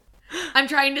about. I'm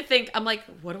trying to think. I'm like,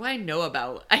 what do I know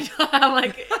about? I'm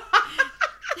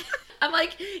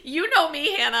like, you know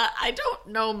me, Hannah. I don't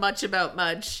know much about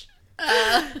much.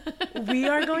 We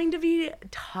are going to be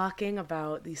talking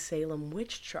about the Salem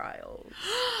witch trials.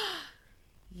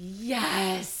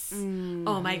 Yes. Mm-hmm.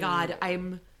 Oh my God.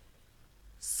 I'm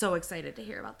so excited to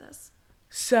hear about this.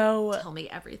 So tell me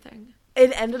everything.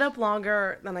 It ended up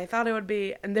longer than I thought it would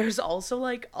be. And there's also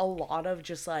like a lot of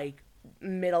just like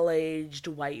middle-aged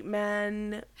white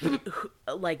men,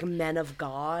 like men of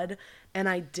God. And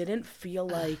I didn't feel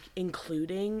like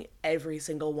including every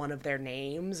single one of their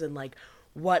names and like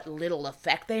what little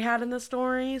effect they had in the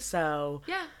story. So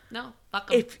yeah, no,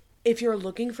 fuck 'em. If you're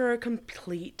looking for a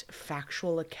complete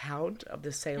factual account of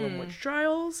the Salem witch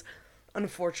trials,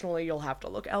 unfortunately you'll have to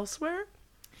look elsewhere.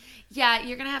 Yeah,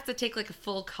 you're going to have to take like a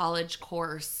full college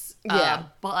course. Yeah.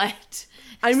 But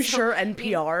I'm sure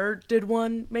NPR did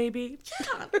one, maybe.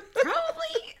 Yeah,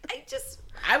 probably.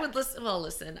 I would listen. Well,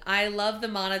 listen, I love the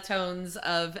monotones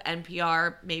of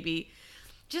NPR. Maybe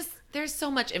just, there's so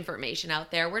much information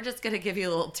out there. We're just going to give you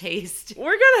a little taste.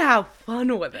 We're going to have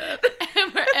fun with it.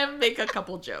 and make a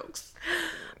couple jokes.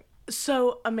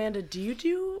 So, Amanda, do you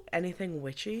do anything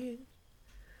witchy?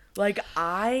 Like,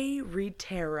 I read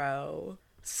tarot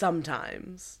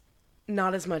sometimes.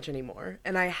 Not as much anymore.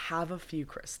 And I have a few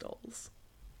crystals.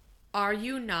 Are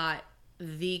you not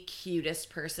the cutest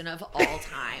person of all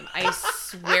time? I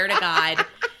swear to God.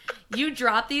 You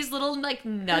drop these little like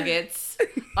nuggets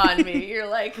on me. You're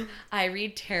like, I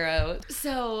read tarot.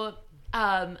 So,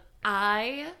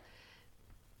 I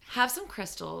have some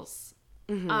crystals.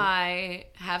 Mm-hmm. I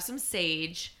have some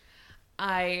sage.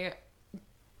 I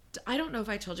don't know if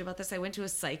I told you about this. I went to a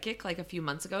psychic like a few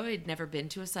months ago. I'd never been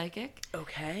to a psychic.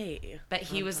 Okay. But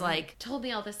he was like, told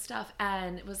me all this stuff,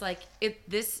 and it was like,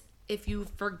 if you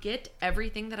forget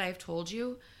everything that I've told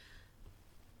you,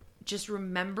 just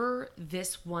remember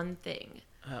this one thing.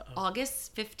 Uh-oh.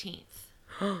 August 15th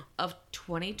of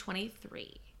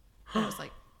 2023. And I was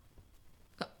like,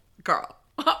 girl.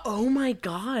 Oh my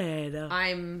God.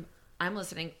 I'm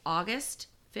listening. August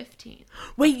 15th.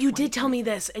 Wait, you did tell me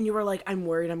this, and you were like, I'm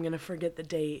worried I'm going to forget the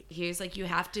date. He was like, you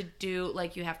have to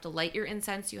light your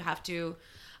incense. You have to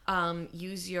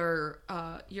use your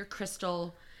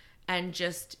crystal and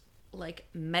just like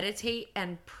meditate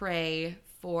and pray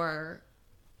for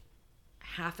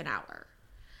half an hour.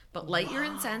 But light your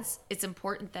incense. It's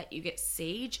important that you get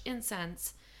sage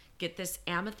incense, get this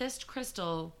amethyst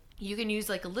crystal. You can use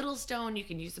like a little stone, you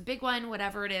can use a big one,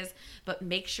 whatever it is, but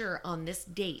make sure on this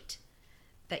date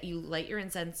that you light your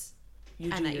incense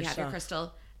and that you have your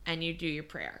crystal and you do your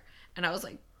prayer. And I was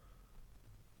like,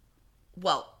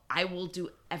 well, I will do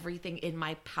everything in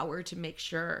my power to make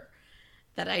sure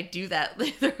that I do that.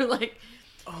 They're like,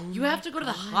 you have to go to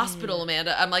the hospital,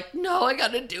 Amanda. I'm like, no, I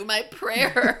got to do my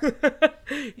prayer.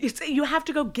 You say you have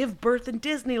to go give birth in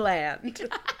Disneyland.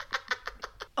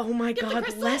 Oh my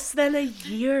God, less than a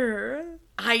year.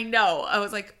 I know. I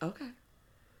was like, okay.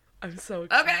 I'm so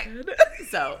excited. Okay.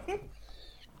 So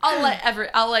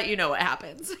I'll let you know what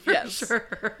happens. For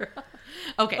sure.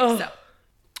 Okay, so.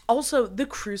 Also, the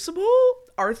Crucible,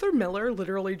 Arthur Miller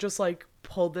literally just like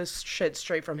pulled this shit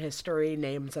straight from history,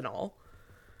 names and all.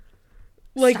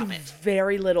 Like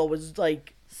very little was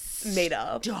like made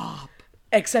up. Stop.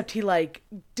 Except he like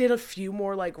did a few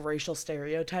more like racial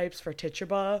stereotypes for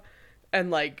Tituba and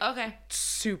like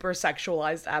super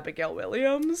sexualized Abigail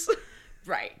Williams.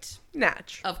 Right.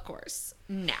 Natch. Of course.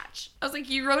 Natch. I was like,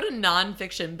 you wrote a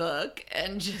nonfiction book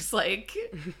and just like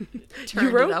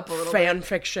turned it up a little fan bit.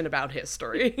 fiction about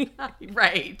history.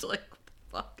 Right. Like,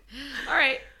 fuck. All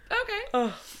right.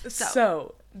 Okay.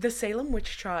 So, the Salem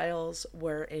witch trials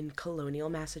were in colonial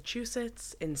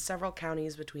Massachusetts in several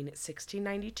counties between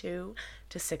 1692 to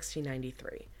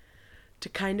 1693. To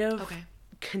kind of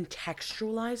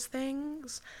contextualize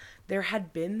things, there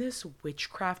had been this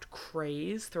witchcraft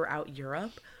craze throughout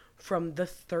Europe from the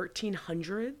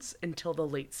 1300s until the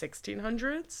late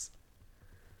 1600s.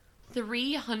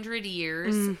 300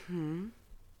 years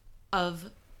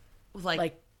of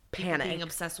like panic, being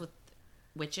obsessed with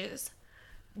witches.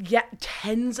 Yeah,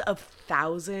 tens of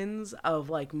thousands of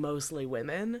like mostly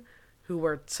women who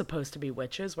were supposed to be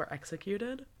witches were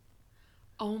executed.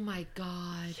 Oh my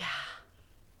God. Yeah.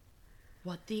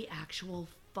 What the actual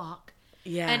fuck?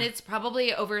 Yeah. And it's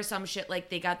probably over some shit like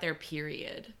they got their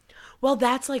period. Well,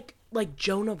 that's like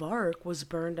Joan of Arc was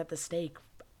burned at the stake.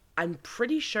 I'm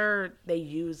pretty sure they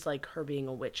used like her being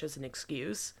a witch as an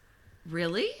excuse.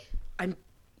 Really?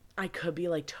 I could be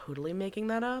like totally making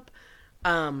that up.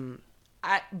 Listen,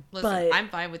 I'm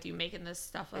fine with you making this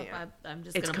stuff up. Yeah. I'm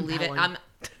just gonna believe it.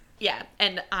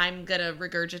 And I'm gonna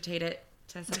regurgitate it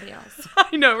to somebody else.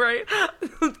 I know, right?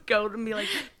 Go and be like,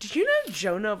 did you know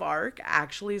Joan of Arc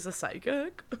actually is a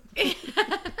psychic?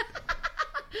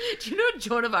 Do you know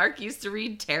Joan of Arc used to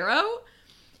read tarot?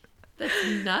 That's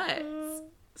nuts.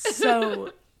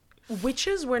 So,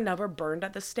 witches were never burned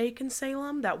at the stake in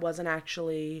Salem. That wasn't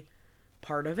actually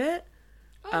part of it.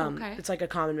 Oh, okay. It's like a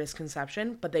common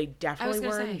misconception, but they definitely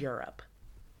were in Europe.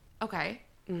 Okay.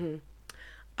 Mm-hmm.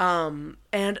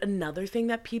 And another thing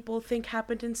that people think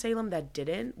happened in Salem that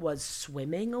didn't was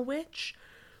swimming a witch,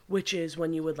 which is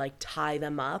when you would like tie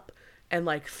them up and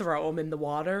like throw them in the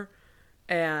water.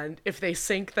 And if they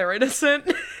sink, they're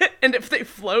innocent. And if they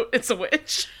float, it's a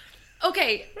witch.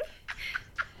 Okay.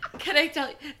 Can I tell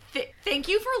you? Thank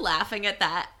you for laughing at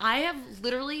that. I have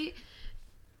literally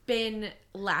been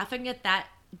laughing at that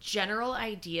general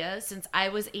idea since I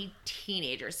was a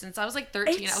teenager. Since I was like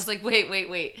 13, I was like,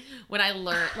 wait. When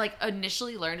I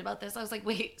initially learned about this, I was like,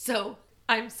 wait, so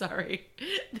I'm sorry.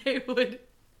 They would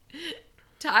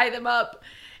tie them up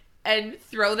and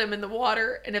throw them in the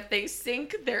water, and if they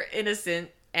sink, they're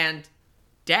innocent and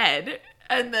dead.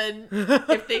 And then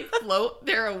if they float,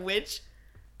 they're a witch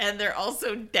and they're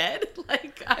also dead.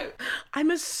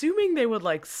 I'm assuming they would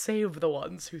like save the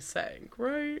ones who sank,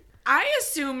 right? I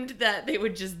assumed that they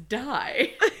would just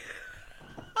die.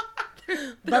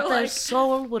 But their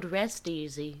soul would rest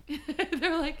easy.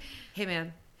 They're like, hey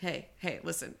man, hey,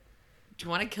 listen, do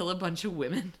you want to kill a bunch of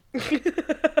women?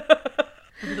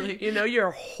 Really? You know, you're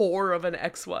a whore of an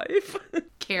ex-wife.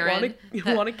 Karen. You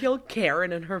want to kill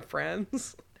Karen and her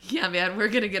friends? Yeah, man, we're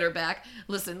going to get her back.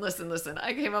 Listen.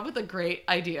 I came up with a great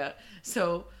idea.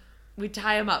 So we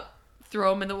tie them up,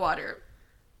 throw them in the water.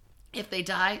 If they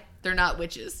die, they're not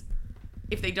witches.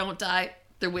 If they don't die,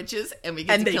 they're witches, and we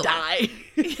get to kill them.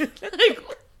 And they die.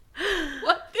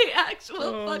 What the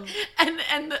actual fuck?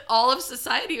 And all of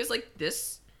society was like,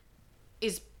 this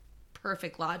is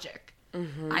perfect logic.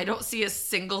 Mm-hmm. I don't see a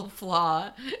single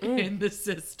flaw in the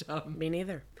system. Me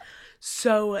neither.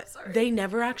 So they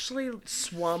never actually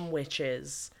swum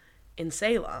witches in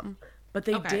Salem, but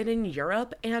they did in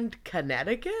Europe and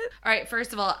Connecticut. All right,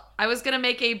 first of all, I was going to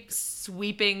make a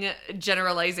sweeping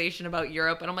generalization about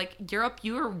Europe, and I'm like, Europe,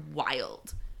 you are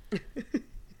wild.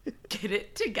 Get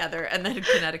it together. And then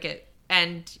Connecticut.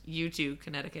 And you too,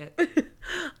 Connecticut.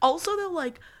 Also, though,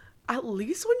 like, at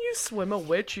least when you swim a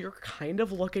witch, you're kind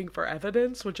of looking for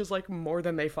evidence, which is, like, more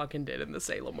than they fucking did in the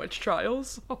Salem witch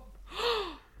trials.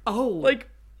 Oh. Like...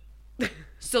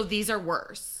 So these are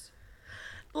worse.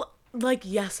 Like,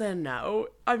 yes and no.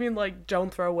 I mean, like,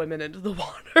 don't throw women into the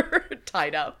water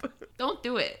tied up. Don't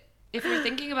do it. If you're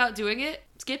thinking about doing it,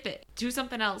 skip it. Do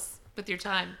something else with your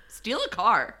time. Steal a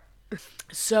car.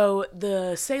 So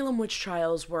the Salem witch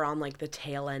trials were on, like, the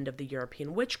tail end of the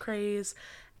European witch craze.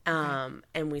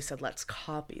 And we said, let's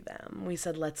copy them. We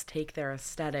said, let's take their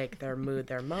aesthetic, their mood,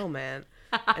 their moment,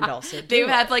 and also They've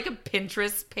had like a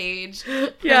Pinterest page.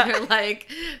 Yeah. They're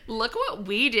like, look what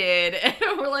we did. And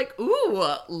we're like, ooh,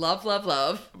 love, love,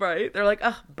 love. Right? They're like,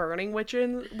 burning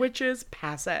witches,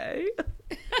 passe.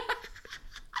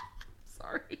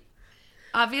 Sorry.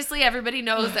 Obviously, everybody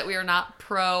knows that we are not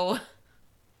pro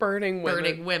Burning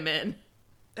women.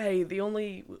 Hey, the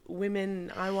only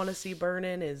women I want to see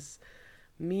burning is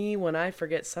me when I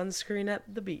forget sunscreen at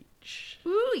the beach.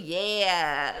 Ooh,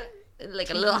 yeah.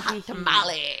 Like a little hot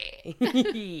tamale.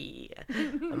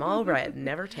 I'm all red,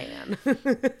 never tan.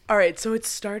 All right, so it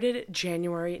started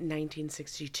January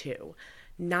 1962.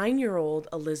 9-year-old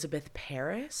Elizabeth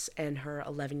Parris and her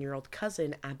 11-year-old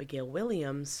cousin Abigail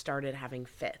Williams started having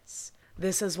fits.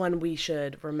 This is when we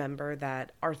should remember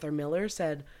that Arthur Miller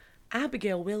said,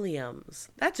 Abigail Williams,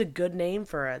 that's a good name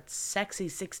for a sexy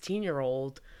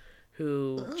 16-year-old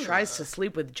who tries to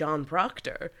sleep with John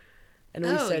Proctor. And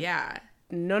we said, yeah.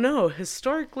 No,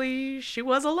 historically, she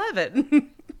was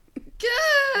 11.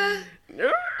 I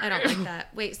don't like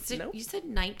that. Wait, so Nope. You said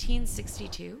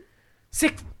 1962?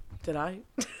 Did I?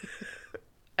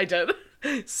 I did.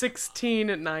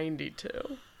 1692.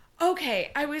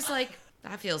 Okay, I was like,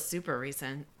 that feels super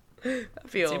recent. That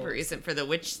feels Super recent for the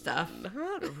witch stuff.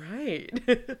 not right.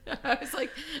 I was like,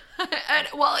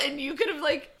 and you could have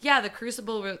like, yeah, the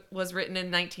Crucible was written in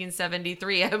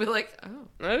 1973. I'd be like, oh,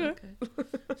 okay.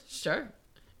 Sure.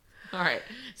 All right.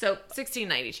 So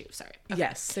 1692, sorry. Okay.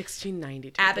 Yes,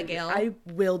 1692. Abigail. I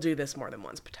will do this more than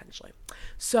once, potentially.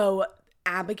 So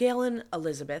Abigail and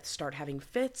Elizabeth start having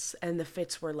fits, and the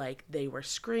fits were like, they were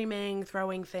screaming,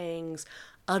 throwing things,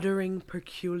 uttering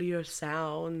peculiar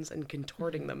sounds, and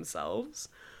contorting themselves,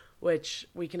 which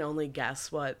we can only guess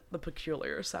what the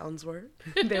peculiar sounds were.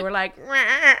 They were like...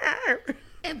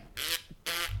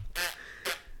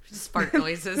 Just fart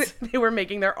noises. They were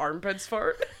making their armpits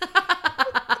fart.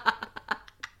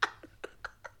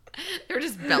 They were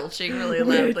just belching really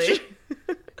loudly.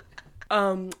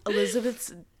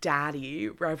 Elizabeth's daddy,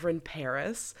 Reverend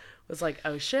Parris, was like,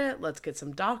 oh shit, let's get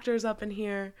some doctors up in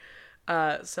here.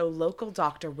 So local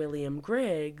doctor William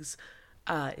Griggs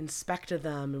inspected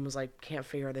them and was like, can't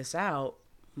figure this out.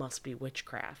 Must be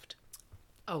witchcraft.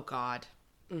 Oh, God.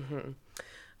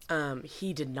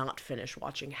 He did not finish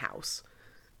watching House.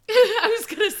 I was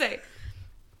going to say,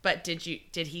 but did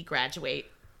he graduate?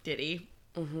 Did he?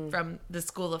 From the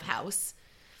School of House?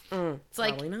 It's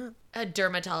like Probably not. a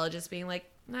dermatologist being like,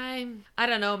 I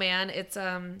don't know, man. It's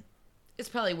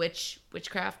probably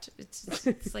witchcraft.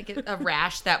 It's like a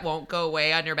rash that won't go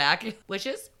away on your back.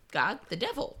 Witches, God, the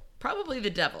devil. Probably the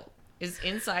devil is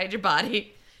inside your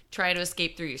body trying to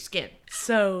escape through your skin.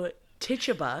 So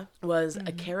Tituba was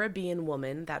a Caribbean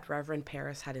woman that Reverend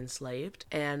Parris had enslaved,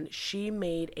 and she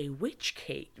made a witch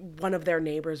cake. One of their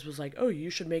neighbors was like, oh, you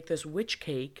should make this witch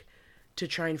cake to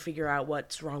try and figure out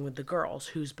what's wrong with the girls,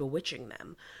 who's bewitching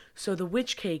them. So the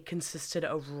witch cake consisted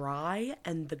of rye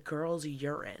and the girls'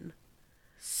 urine.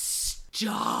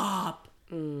 Stop.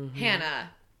 Hannah.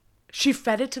 She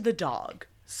fed it to the dog.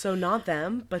 So not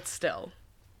them, but still.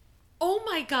 Oh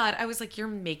my God. I was like, you're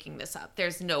making this up.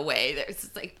 There's no way. There's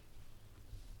just like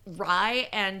rye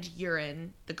and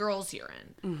urine, the girls'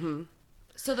 urine.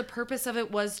 So the purpose of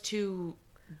it was to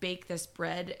bake this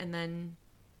bread and then...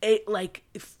 It, like,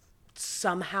 if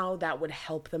somehow that would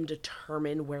help them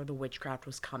determine where the witchcraft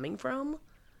was coming from.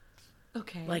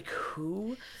 Okay. Like,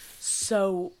 who?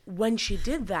 So when she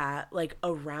did that, like,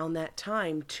 around that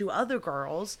time, two other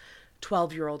girls,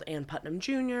 12-year-old Ann Putnam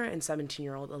Jr. and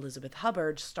 17-year-old Elizabeth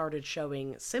Hubbard, started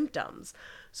showing symptoms.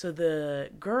 So the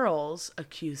girls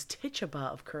accused Tituba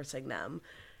of cursing them.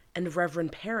 And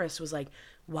Reverend Parris was like,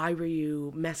 why were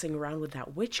you messing around with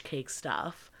that witch cake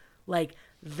stuff? Like,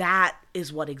 that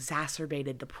is what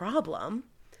exacerbated the problem.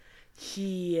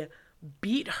 He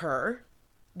beat her.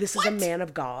 This is a man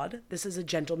of God. This is a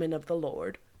gentleman of the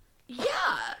Lord.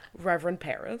 Yeah. Reverend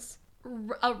Parris.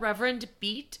 A reverend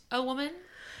beat a woman?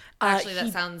 Actually,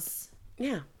 that sounds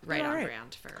right on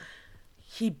brand for her.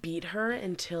 He beat her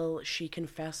until she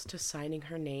confessed to signing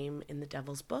her name in the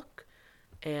devil's book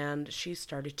and she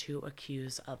started to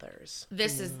accuse others.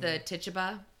 This is the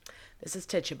Tituba. This is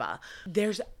Tituba.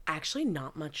 There's actually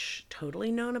not much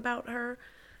totally known about her,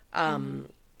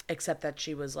 except that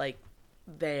she was like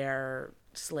their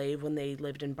slave when they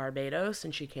lived in Barbados,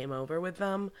 and she came over with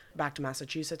them back to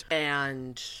Massachusetts,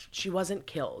 and she wasn't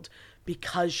killed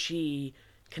because she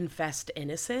confessed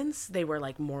innocence. They were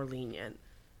like more lenient.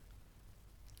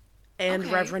 And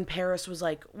Reverend Paris was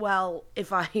like, well,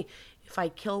 if I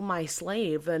kill my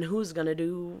slave, then who's going to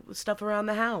do stuff around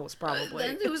the house, probably?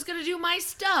 Then who's going to do my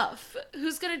stuff?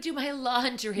 Who's going to do my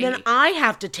laundry? Then I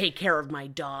have to take care of my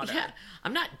daughter. Yeah,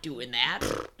 I'm not doing that.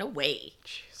 No way.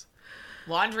 Jeez.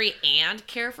 Laundry and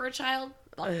care for a child?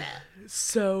 Fuck that.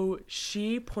 So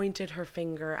she pointed her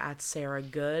finger at Sarah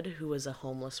Good, who was a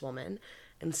homeless woman,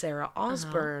 and Sarah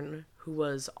Osborne, who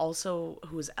was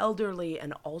elderly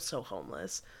and also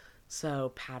homeless.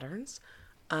 So patterns.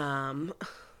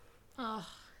 Oh,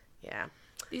 Yeah.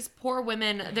 these poor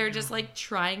women, they're just like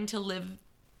trying to live,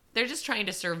 they're just trying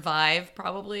to survive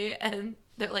probably, and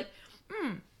they're like,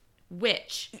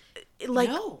 witch. Like,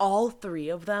 No. all three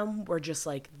of them were just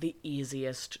like the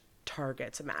easiest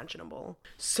targets imaginable.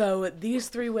 So these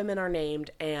three women are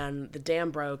named, and the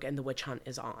dam broke and the witch hunt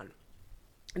is on.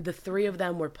 The three of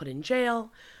them were put in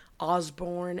jail.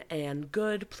 Osborne and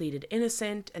Good pleaded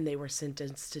innocent, and they were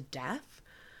sentenced to death.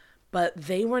 But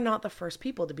they were not the first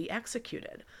people to be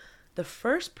executed. The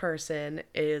first person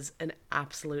is an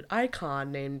absolute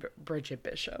icon named Bridget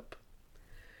Bishop.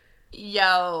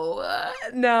 Yo.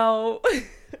 Now,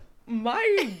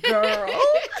 my girl,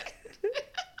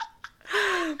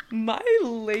 my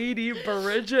lady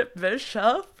Bridget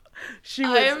Bishop, she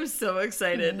was I am so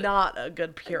excited. not a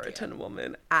good Puritan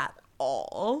woman at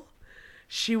all.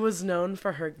 She was known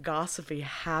for her gossipy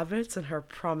habits and her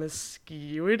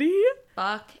promiscuity.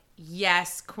 Fuck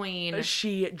yes, queen.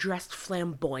 She dressed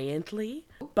flamboyantly,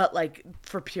 but like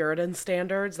for Puritan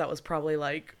standards, that was probably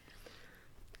like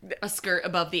A skirt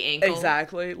above the ankle.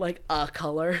 exactly like a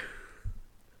color.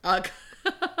 Ugh.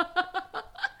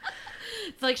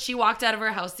 It's like she walked out of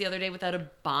her house the other day without a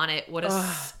bonnet. What a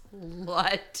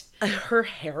slut. Her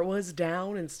hair was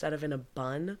down instead of in a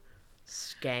bun.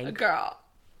 Skank. Girl.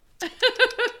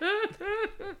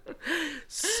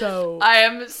 So I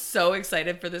am so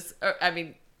excited for this. I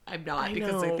mean, I'm not I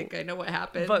because I know, think I know what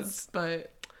happens.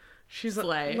 But she's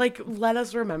slay. like, let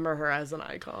us remember her as an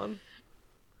icon.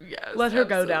 yes, Let her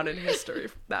go absolutely. down in history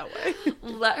that way.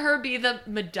 Let her be the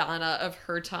Madonna of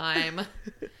her time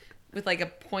with like a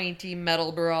pointy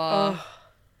metal bra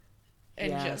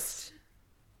and yes. just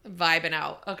vibing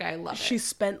out. Okay, I love She it.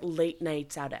 spent late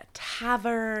nights out at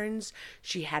taverns.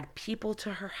 She had people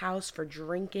to her house for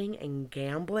drinking and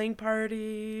gambling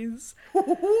parties.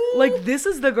 Like, this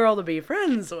is the girl to be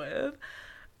friends with.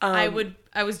 I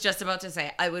was just about to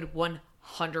say, I would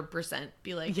 100%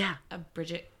 be like, Yeah.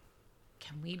 Bridget,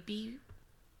 can we be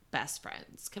best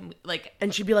friends? Can we, like,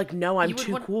 And she'd be like, no, I'm You would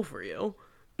too want- cool for you.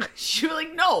 she was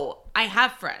like, no, I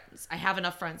have friends. I have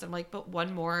enough friends. I'm like, but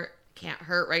one more can't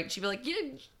hurt, right? And she'd be like,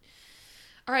 yeah.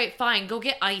 All right, fine. Go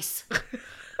get ice.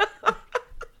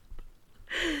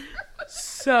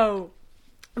 So,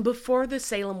 before the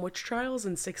Salem witch trials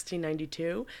in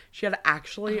 1692, she had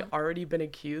actually already been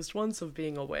accused once of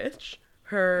being a witch.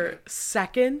 Her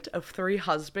second of three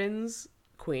husbands,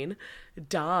 Queen,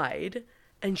 died,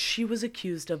 and she was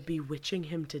accused of bewitching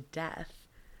him to death.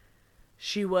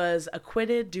 She was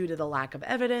acquitted due to the lack of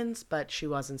evidence, but she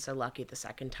wasn't so lucky the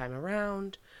second time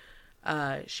around.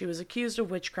 She was accused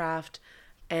of witchcraft,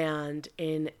 and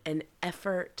in an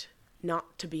effort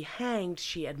not to be hanged,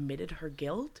 she admitted her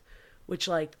guilt, which,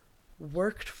 like,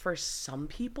 worked for some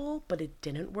people, but it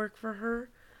didn't work for her.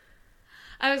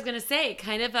 I was going to say,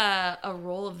 kind of a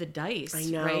roll of the dice, I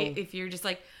know. right? If you're just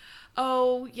like,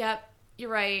 oh, yep,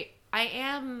 you're right. I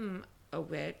am a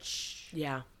witch,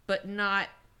 Yeah. but not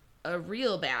a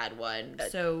real bad one.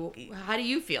 So how do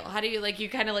you feel? How do you, like, you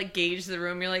kind of like gauge the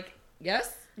room? You're like,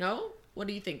 yes? No? What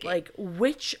do you think? Like,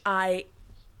 which I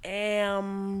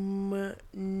am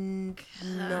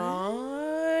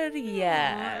not.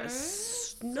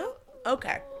 Yes. No.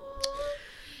 Okay.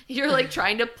 You're like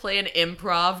trying to play an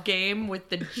improv game with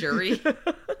the jury.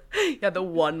 Yeah, the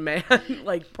one man,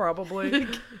 like, probably.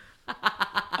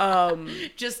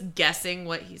 Just guessing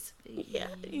what he's Yeah.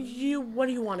 What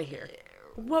do you want to hear?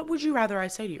 What would you rather I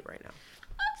say to you right now?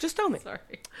 Just tell me. sorry.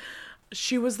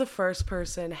 She was the first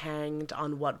person hanged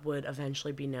on what would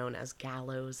eventually be known as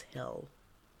Gallows Hill.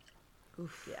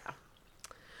 Oof. Yeah.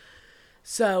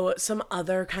 So some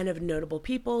other kind of notable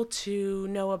people to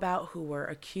know about who were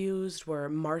accused were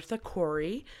Martha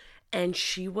Corey, and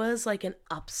she was like an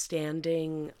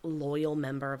upstanding, loyal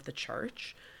member of the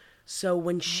church. So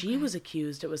when she was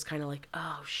accused, it was kind of like,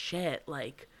 oh shit,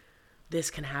 like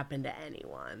this can happen to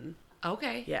anyone.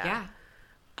 Okay. Yeah.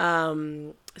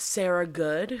 Sarah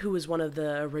Good, who was one of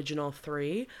the original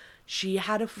 3, she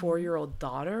had a 4-year-old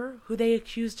daughter who they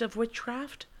accused of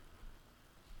witchcraft.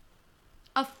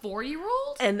 A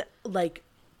 4-year-old? And like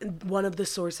one of the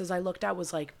sources I looked at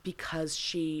was like, because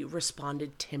she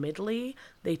responded timidly,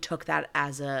 they took that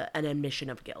as an admission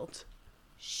of guilt.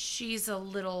 She's a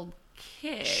little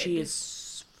kid. She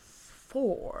is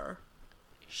 4.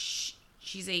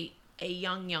 She's a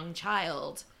young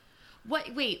child.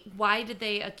 Wait, why did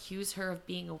they accuse her of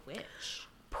being a witch?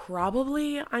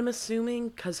 Probably, I'm assuming,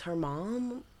 because her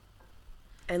mom.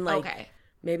 And like,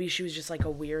 maybe she was just like a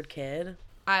weird kid.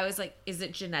 I was like, is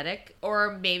it genetic?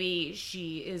 Or maybe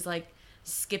she is like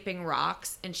skipping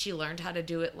rocks and she learned how to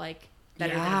do it like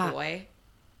better than a boy.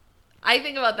 I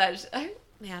think about that.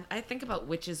 I think about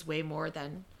witches way more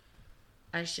than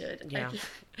I should. Yeah.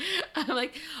 I'm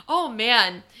like, oh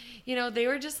man, they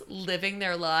were just living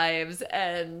their lives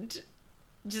and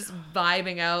just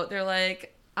vibing out. They're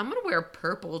like, I'm going to wear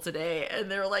purple today. And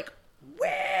they're like,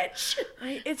 witch.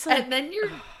 It's like, and then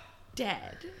you're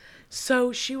dead.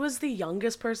 So she was the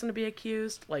youngest person to be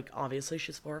accused. Like, obviously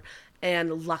she's 4.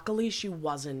 And luckily she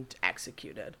wasn't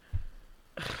executed.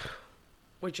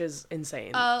 Which is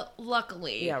insane.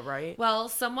 Luckily. Yeah, right? Well,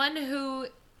 someone who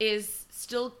is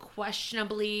still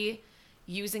questionably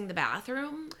using the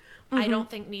bathroom, I don't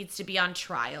think needs to be on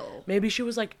trial. Maybe she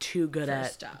was like too good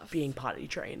at stuff. being potty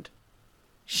trained.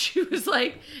 She's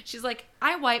like,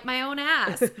 I wipe my own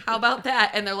ass. How about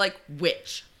that? And they're like,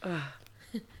 witch.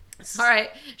 All right,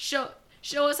 show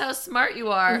us how smart you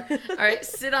are. All right,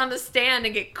 sit on the stand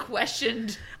and get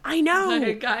questioned. I know. By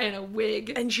a guy in a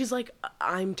wig. And she's like,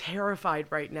 I'm terrified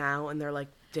right now. And they're like,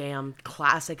 damn,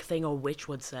 classic thing a witch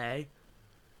would say.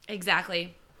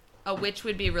 Exactly. A witch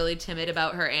would be really timid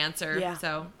about her answer. Yeah.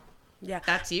 So, yeah,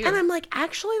 that's you. And I'm like,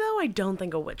 actually, though, I don't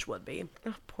think a witch would be.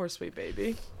 Oh, poor sweet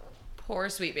baby. Poor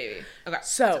sweet baby. Okay.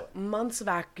 So, months of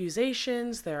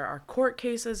accusations. There are court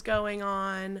cases going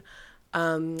on.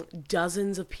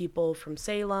 Dozens of people from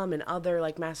Salem and other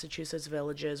like Massachusetts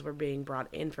villages were being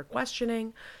brought in for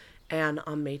questioning. And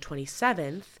on May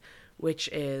 27th, which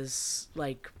is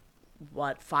like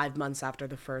 5 months after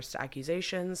the first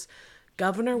accusations,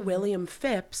 Governor William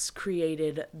Phips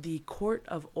created the Court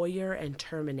of Oyer and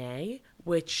Termine,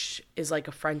 which is like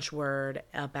a French word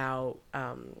about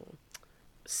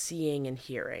seeing and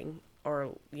hearing,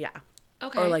 or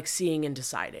or like seeing and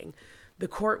deciding. The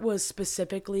court was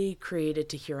specifically created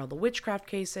to hear all the witchcraft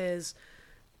cases,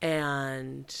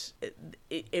 and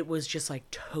it was just like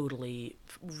totally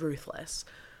ruthless.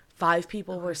 5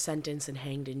 people were sentenced and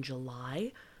hanged in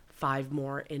July, 5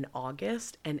 more in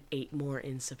August, and 8 more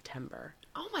in September.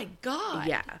 Oh my God.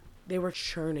 Yeah. They were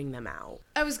churning them out.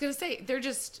 I was going to say, they're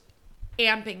just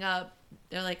amping up.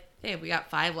 They're like, hey, we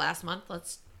got 5 last month.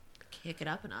 Let's kick it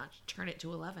up a notch. Turn it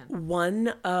to 11. One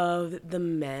of the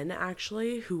men,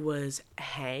 actually, who was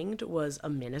hanged was a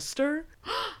minister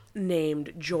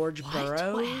named George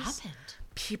Burroughs. What happened?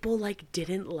 People, like,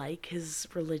 didn't like his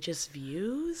religious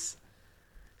views.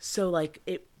 So, like,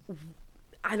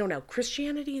 I don't know.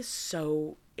 Christianity is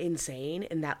so insane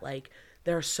in that, like,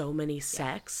 there are so many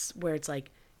sects where it's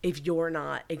like, if you're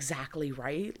not exactly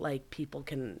right, like, people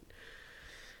can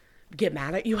get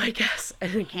mad at you, I guess,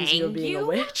 and accuse you of being a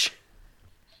witch.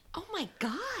 Oh my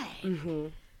God. Mm-hmm.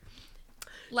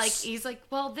 Like, he's like,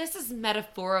 well, this is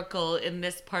metaphorical in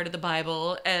this part of the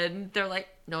Bible. And they're like,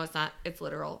 no, it's not. It's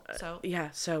literal. So,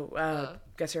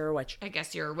 guess you're a witch. I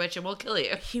guess you're a witch and we'll kill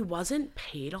you. He wasn't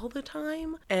paid all the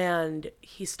time, and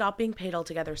he stopped being paid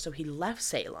altogether, so he left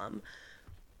Salem.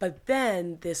 But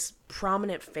then this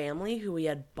prominent family who he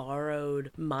had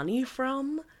borrowed money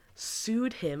from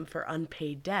sued him for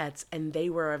unpaid debts, and they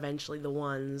were eventually the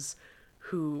ones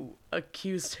who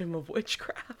accused him of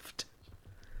witchcraft.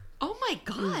 Oh my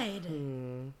God.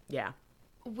 Mm-hmm. Yeah.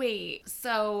 Wait,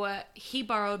 so he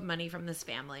borrowed money from this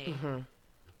family. Mm-hmm.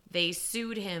 They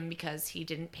sued him because he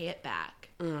didn't pay it back.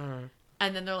 Mm-hmm.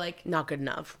 And then they're like, not good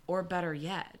enough. Or better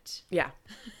yet. Yeah.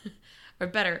 Or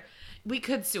better, we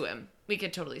could sue him. We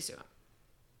could totally sue him.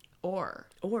 Or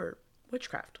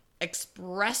witchcraft.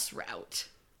 Express route.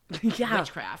 Yeah.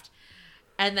 Witchcraft.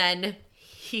 And then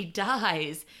he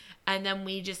dies. And then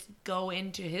we just go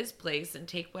into his place and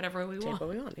take whatever we want. Take what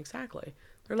we want, exactly.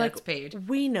 They're That's like, paid.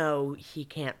 We know he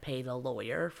can't pay the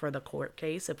lawyer for the court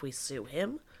case if we sue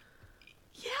him.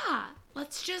 Yeah,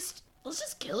 let's just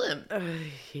kill him.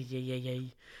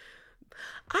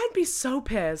 I'd be so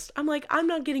pissed. I'm like, I'm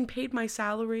not getting paid my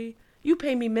salary. You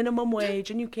pay me minimum wage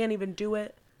and you can't even do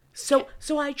it. So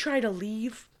I try to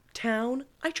leave town.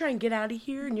 I try and get out of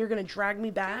here, and you're gonna drag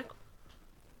me back.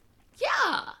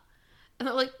 Yeah. And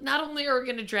they're like, not only are we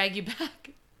going to drag you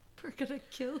back, we're going to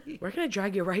kill you. We're gonna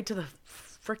drag you right to the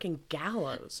freaking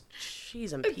gallows.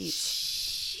 Jeez and Pete.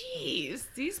 Jeez.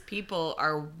 These people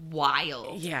are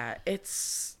wild. Yeah,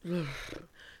 it's...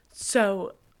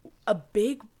 So, a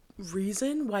big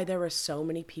reason why there were so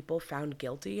many people found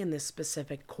guilty in this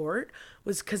specific court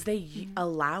was because they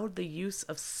allowed the use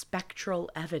of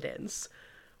spectral evidence,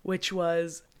 which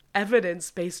was evidence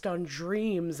based on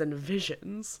dreams and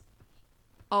visions.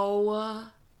 Oh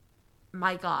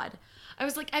my God. I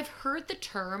was like, I've heard the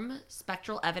term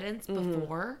spectral evidence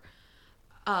before,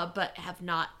 but have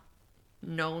not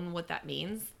known what that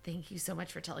means. Thank you so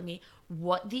much for telling me.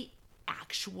 What the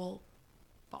actual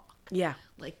fuck? Yeah.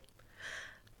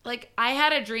 Like I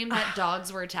had a dream that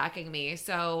dogs were attacking me,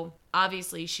 so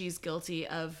obviously she's guilty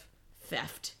of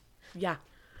theft. Yeah.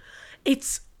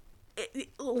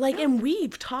 And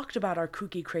we've talked about our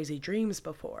kooky, crazy dreams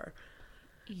before.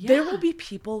 Yeah. There will be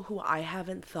people who I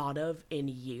haven't thought of in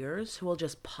years who will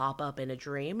just pop up in a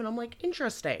dream, and I'm like,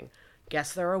 interesting.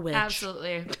 Guess they're a witch.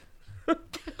 Absolutely.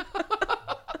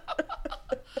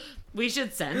 We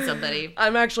should send somebody.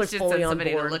 I'm actually fully on board.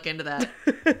 To look into that.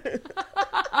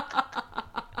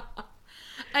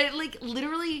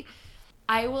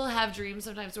 I will have dreams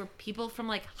sometimes where people from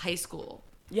like high school.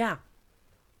 Yeah.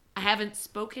 I haven't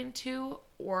spoken to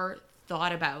or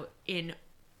thought about in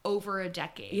over a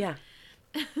decade. Yeah.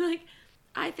 Like,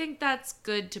 I think that's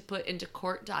good to put into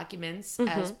court documents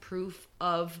as proof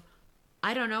of,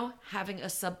 I don't know, having a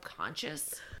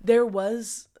subconscious. There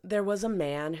was a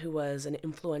man who was an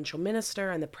influential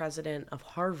minister and the president of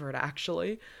Harvard,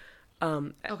 actually.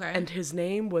 Okay. And his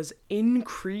name was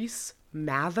Increase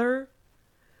Mather.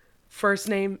 First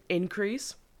name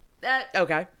Increase. That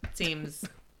okay. Seems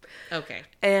okay.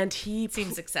 And he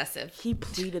seems excessive. He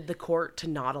pleaded the court to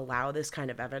not allow this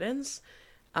kind of evidence.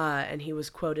 And he was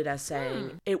quoted as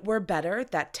saying, "It were better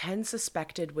that 10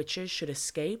 suspected witches should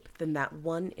escape than that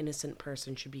one innocent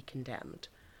person should be condemned."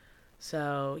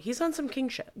 So he's on some king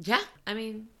shit. Yeah. I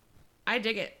mean, I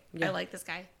dig it. Yeah. I like this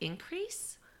guy.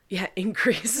 Increase? Yeah,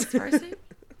 Increase. That's first name?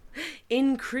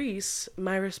 Increase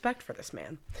my respect for this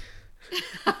man.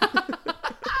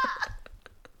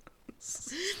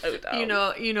 So dumb.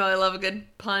 You know I love a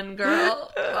good pun,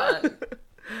 girl. Come on.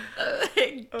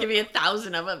 Give me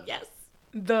 1,000 of them. Yes.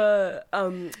 The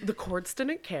courts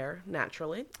didn't care,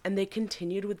 naturally, and they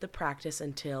continued with the practice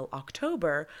until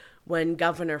October, when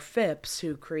Governor Phipps,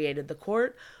 who created the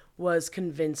court, was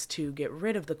convinced to get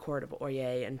rid of the court of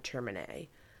Oyez and Terminer.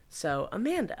 So,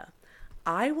 Amanda,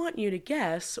 I want you to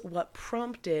guess what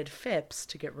prompted Phipps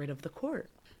to get rid of the court.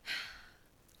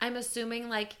 I'm assuming,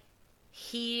 like,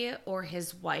 he or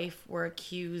his wife were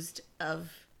accused of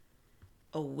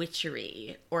a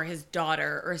witchery, or his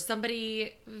daughter, or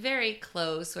somebody very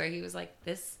close, where he was like,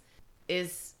 this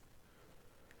is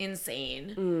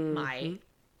insane. Mm-hmm.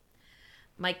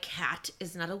 My cat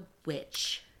is not a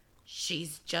witch.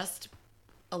 She's just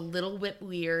a little bit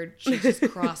weird. She's just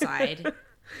cross-eyed.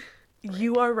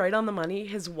 You are right on the money.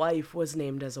 His wife was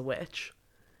named as a witch.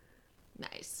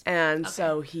 Nice. And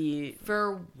so he...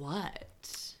 For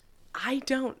what? I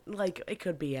don't, like, it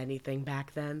could be anything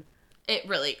back then. It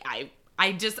really,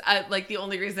 I just, like, the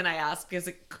only reason I ask is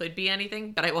it could be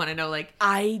anything, but I want to know, like...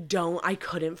 I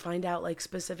couldn't find out, like,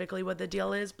 specifically what the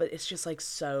deal is, but it's just, like,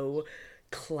 so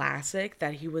classic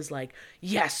that he was like,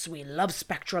 yes, we love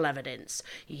spectral evidence.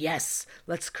 Yes,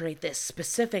 let's create this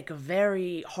specific,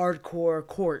 very hardcore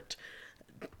court.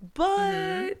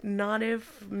 But not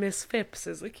if Miss Phipps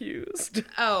is accused.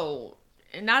 Oh,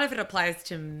 not if it applies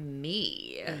to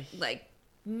me. Like,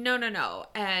 no.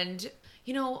 And,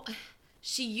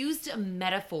 she used a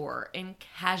metaphor in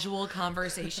casual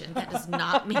conversation. That does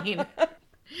not mean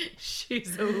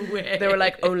she's a witch. They were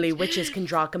like, only witches can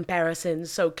draw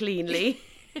comparisons so cleanly.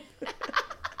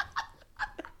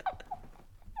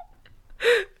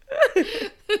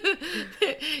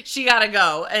 She gotta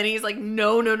go. And he's like,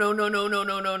 no.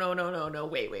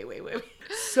 Wait.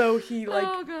 So he,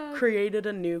 created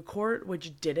a new court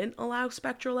which didn't allow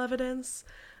spectral evidence.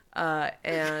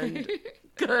 And...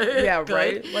 Good. Yeah,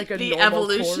 right? Like the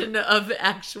evolution court. Of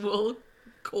actual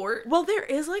court. Well, there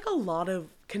is, like, a lot of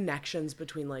connections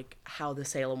between, like, how the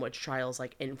Salem witch trials,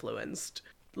 like, influenced,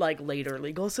 like, later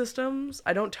legal systems.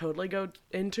 I don't totally go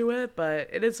into it, but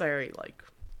it is very, like,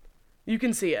 you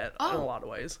can see it in a lot of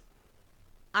ways.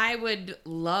 I would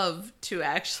love to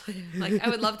actually, like, I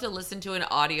would love to listen to an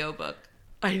audiobook.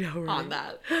 I know, right? On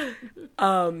that.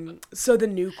 So the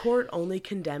new court only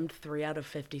condemned 3 out of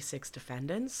 56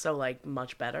 defendants, so, like,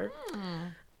 much better.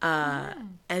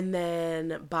 And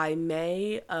then by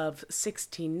May of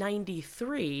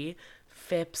 1693,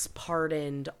 Phipps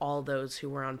pardoned all those who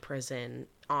were on prison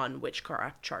on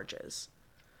witchcraft charges.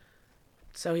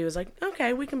 So he was like,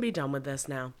 okay, we can be done with this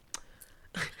now.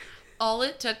 All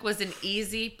it took was an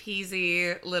easy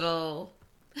peasy little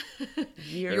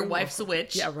your wife's a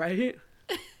witch. Yeah, right?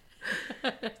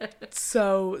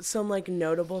 So some like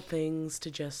notable things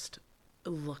to just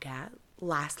look at.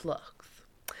 Last looks.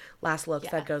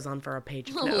 That goes on for a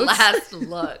page of notes. Last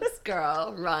looks,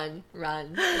 girl. Run.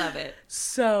 Love it.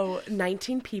 So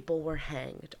 19 people were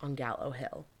hanged on Gallows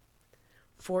Hill.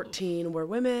 14 were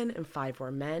women and 5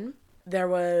 were men. There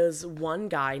was one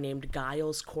guy named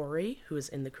Giles Corey who was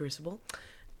in the crucible,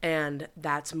 and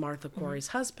that's Martha Corey's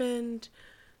husband.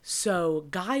 So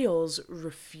Giles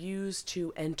refused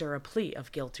to enter a plea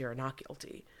of guilty or not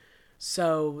guilty.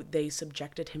 So they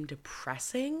subjected him to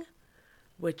pressing,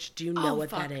 which, do you know what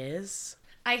that is?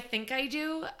 I think I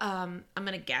do. I'm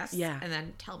going to guess. Yeah. And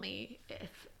then tell me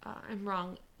if I'm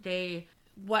wrong.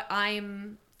 What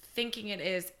I'm thinking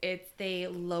it's they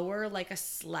lower like a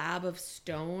slab of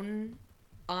stone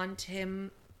onto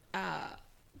him,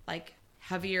 like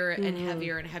heavier and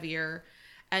heavier and heavier.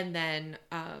 And then,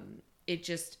 it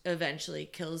just eventually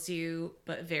kills you,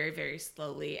 but very, very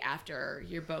slowly after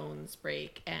your bones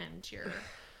break and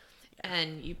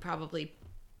and you probably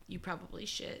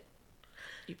shit.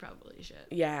 You probably shit.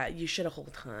 Yeah, you shit a whole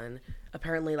ton.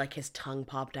 Apparently, like, his tongue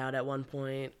popped out at one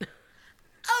point.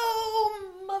 Oh,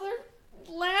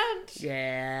 motherland.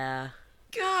 Yeah.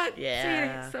 God.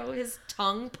 Yeah. So his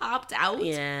tongue popped out?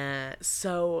 Yeah.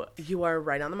 So you are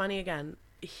right on the money again.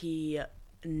 He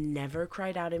never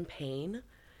cried out in pain,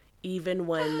 even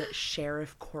when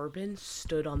Sheriff Corbin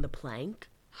stood on the plank.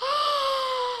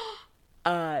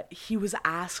 He was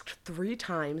asked 3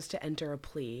 times to enter a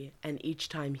plea, and each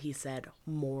time he said,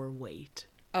 more weight.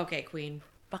 Okay, queen.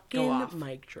 Fucking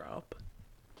mic drop.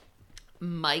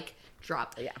 Mic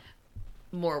drop. Yeah.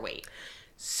 More weight.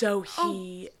 So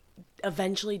he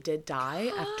eventually did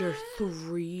die after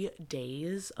 3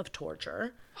 days of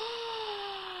torture.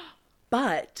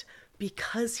 But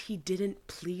because he didn't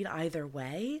plead either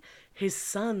way, his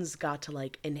sons got to,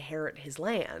 like, inherit his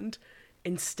land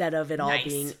instead of it all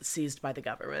being seized by the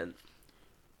government.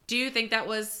 Do you think that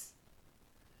was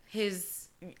his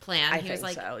plan? I think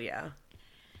so, yeah.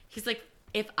 He's like,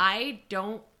 if I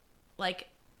don't, like,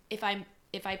 if I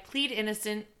plead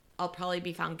innocent, I'll probably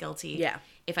be found guilty. Yeah.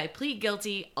 If I plead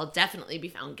guilty, I'll definitely be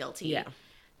found guilty. Yeah.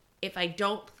 If I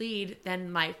don't plead,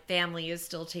 then my family is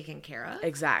still taken care of.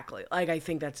 Exactly. Like, I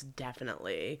think that's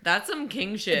definitely... That's some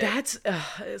king shit. That's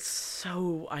it's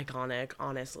so iconic,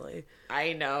 honestly.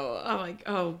 I know. I'm like,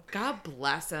 oh, God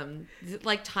bless him.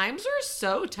 Like, times were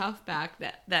so tough back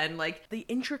then. Like, the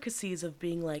intricacies of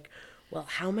being like, well,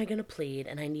 how am I going to plead?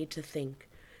 And I need to think.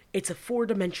 It's a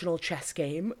 4-dimensional chess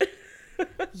game.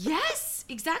 Yes,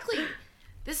 exactly.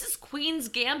 This is Queen's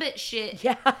Gambit shit.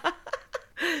 Yeah.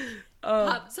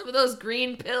 Pop some of those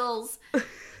green pills.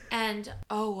 And,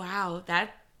 oh, wow.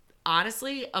 That,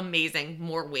 honestly, amazing.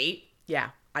 More weight. Yeah,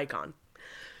 icon.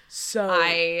 So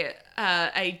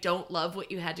I don't love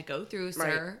what you had to go through,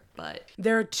 sir, but...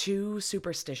 There are 2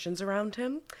 superstitions around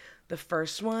him. The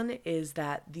first one is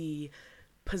that the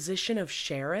position of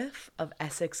sheriff of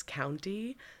Essex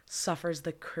County suffers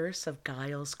the curse of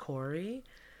Giles Corey.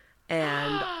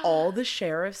 And all the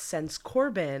sheriffs since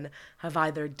Corbin have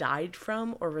either died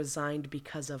from or resigned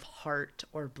because of heart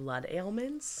or blood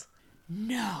ailments.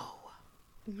 No.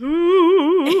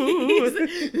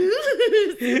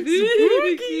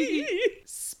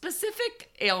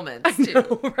 Specific ailments, too. I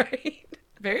know, right?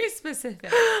 Very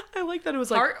specific. I like that it was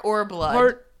like... Heart or blood?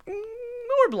 Heart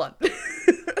or blood.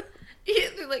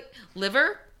 Like,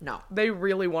 liver? No. They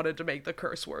really wanted to make the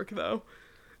curse work, though.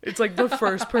 It's like the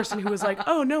first person who was like,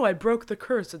 oh, no, I broke the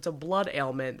curse. It's a blood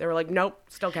ailment. They were like, nope,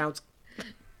 still counts.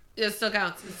 It still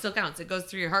counts. It goes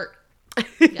through your heart.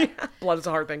 Yeah. Blood is a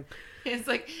hard thing. It's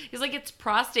like it's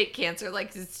prostate cancer.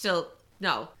 Like, it's still,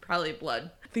 no, probably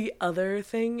blood. The other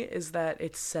thing is that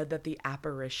it's said that the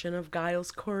apparition of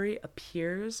Giles Corey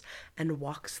appears and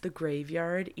walks the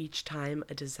graveyard each time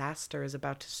a disaster is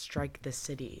about to strike the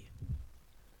city.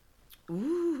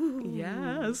 Ooh.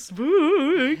 Yeah,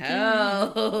 spooky.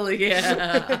 Hell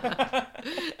yeah.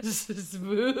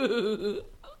 Spooky.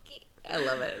 I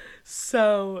love it.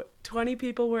 So, 20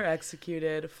 people were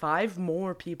executed. 5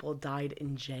 more people died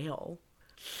in jail.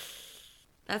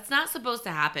 That's not supposed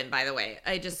to happen, by the way.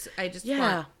 I just Yeah.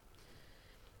 want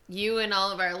you and all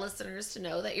of our listeners to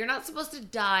know that you're not supposed to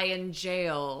die in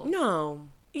jail. No.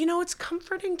 You know, it's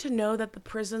comforting to know that the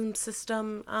prison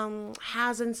system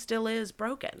has and still is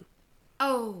broken.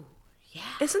 Oh, Yeah.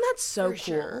 Isn't that so cool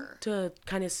sure. to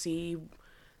kind of see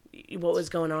what was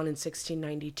going on in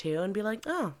 1692 and be like,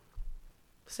 oh,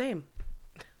 same.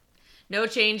 No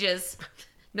changes.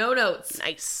 No notes.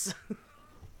 Nice.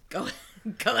 Go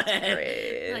ahead.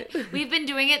 Great. Like, we've been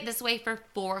doing it this way for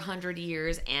 400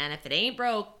 years, and if it ain't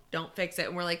broke, don't fix it.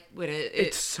 And we're like, wait,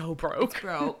 It's so broke. It's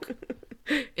broke.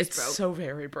 It's broke. so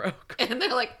very broke. And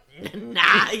they're like,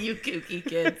 nah, you kooky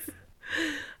kids.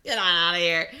 Get on out of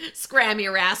here. Scram,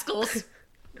 you rascals.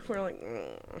 We're like,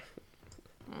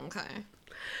 Okay.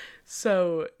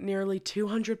 So nearly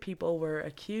 200 people were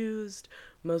accused,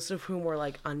 most of whom were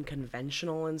like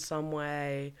unconventional in some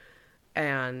way.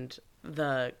 And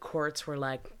the courts were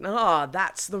like, oh,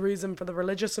 that's the reason for the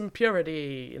religious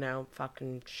impurity, you know,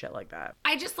 fucking shit like that.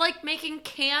 I just like making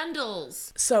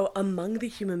candles. So among the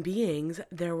human beings,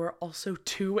 there were also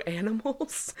 2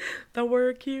 animals that were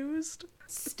accused.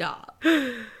 Stop.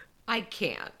 I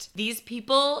can't. These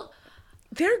people...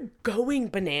 They're going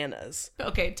bananas.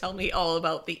 Okay, tell me all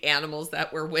about the animals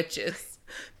that were witches.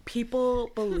 People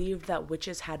believed that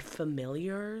witches had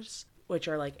familiars, which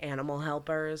are like animal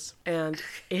helpers. And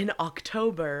in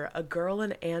October, a girl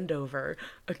in Andover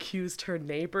accused her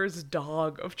neighbor's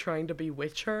dog of trying to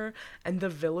bewitch her, and the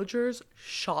villagers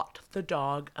shot the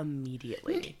dog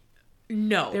immediately.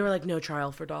 No. They were like, no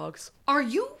trial for dogs. Are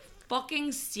you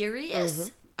fucking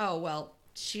serious? Oh, well,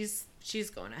 she's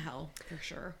going to hell for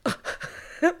sure.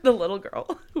 The little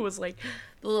girl who was like,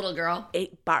 The little girl.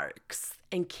 it barks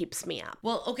and keeps me up.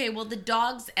 Well, okay, well, the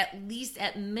dog's at least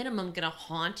at minimum gonna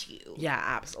haunt you. Yeah,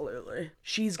 absolutely.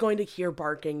 She's going to hear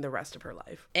barking the rest of her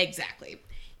life. Exactly.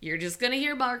 You're just gonna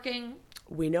hear barking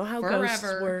We know how forever. ghosts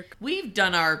work. We've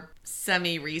done our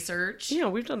semi-research. Yeah,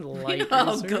 we've done light We know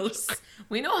how research. ghosts.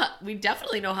 We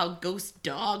definitely know how ghost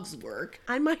dogs work.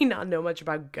 I might not know much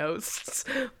about ghosts,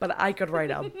 but I could write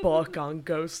a book on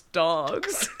ghost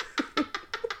dogs.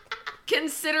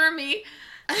 Consider me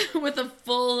with a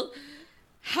full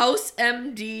House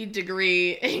MD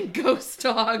degree in ghost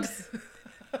dogs.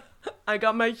 I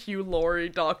got my Hugh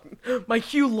Laurie my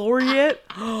Hugh Laureate.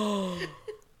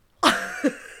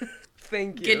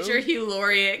 Thank you. Get your Hugh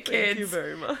Laureate, kids. Thank you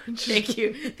very much. Thank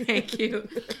you. Thank you.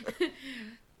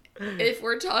 If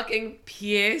we're talking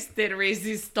pièce de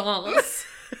résistance,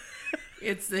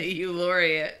 it's the Hugh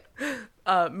Laureate.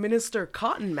 Minister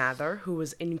Cotton Mather, who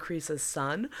was Increase's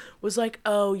son, was like,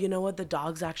 oh, you know what? The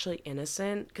dog's actually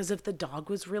innocent. Because if the dog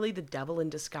was really the devil in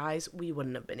disguise, we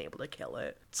wouldn't have been able to kill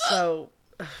it. So,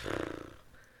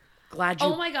 glad you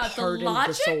Oh my God, the pardoned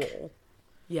logic? soul.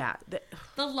 Yeah.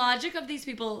 The logic of these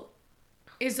people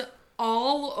is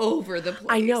all over the place.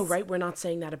 I know, right? We're not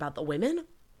saying that about the women.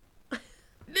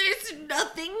 There's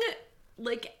nothing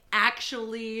like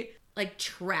actually like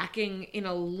tracking in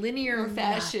a linear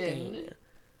fashion.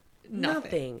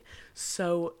 Nothing.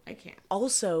 So I can't.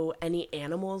 also, any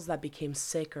animals that became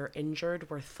sick or injured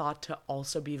were thought to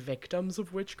also be victims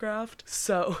of witchcraft.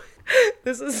 So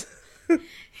this is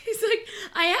He's like,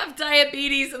 I have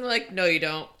diabetes. And they're like, no, you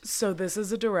don't. so this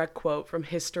is a direct quote from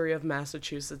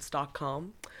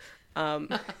historyofmassachusetts.com.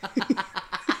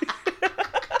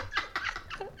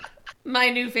 My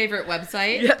new favorite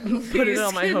website. Yeah, put it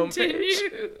on my Continue.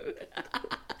 homepage.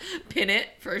 Pin it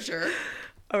for sure.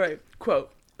 All right,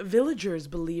 quote. Villagers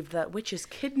believed that witches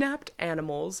kidnapped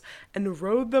animals and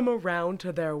rode them around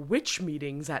to their witch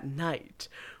meetings at night,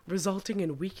 resulting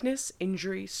in weakness,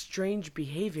 injury, strange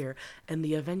behavior, and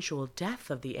the eventual death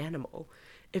of the animal.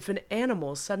 If an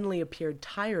animal suddenly appeared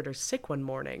tired or sick one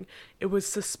morning, it was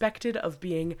suspected of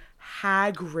being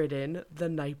hag-ridden the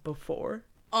night before.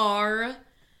 Are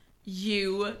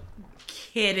you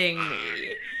kidding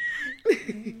me?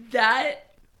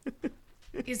 That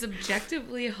is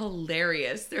objectively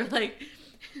hilarious. They're like,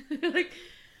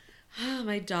 oh,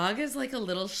 my dog is like a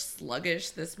little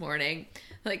sluggish this morning.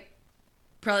 Like,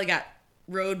 probably got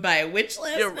rode by a witch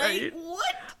last Yeah, night. right.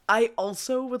 What? I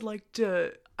also would like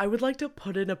to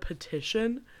put in a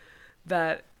petition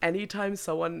that anytime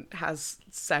someone has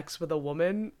sex with a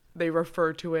woman, they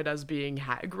refer to it as being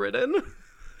hag-ridden.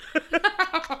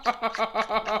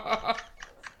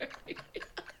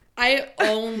 I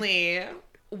only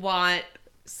want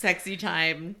sexy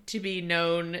time to be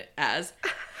known as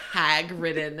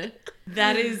hag-ridden.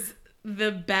 That is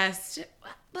the best.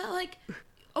 But like,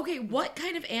 okay, what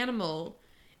kind of animal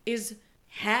is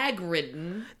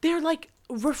hag-ridden? They're like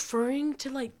referring to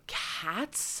like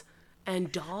cats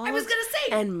and dogs. I was gonna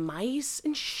say. and mice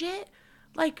and shit.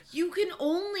 Like, You can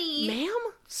only ma'am,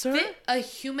 sir. fit a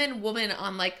human woman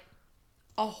on like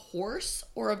a horse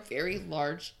or a very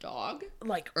large dog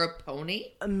Like or a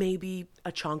pony. maybe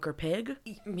a chonker pig.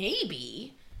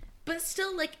 Maybe. But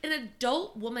still, like, an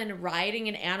adult woman riding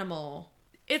an animal,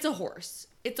 it's a horse.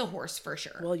 It's a horse for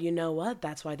sure. Well, you know what?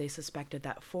 That's why they suspected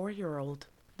that 4-year-old.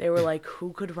 They were like,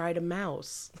 who could ride a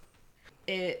mouse?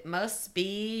 It must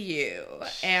be you.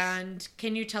 And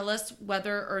can you tell us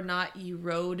whether or not you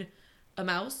rode a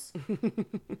mouse?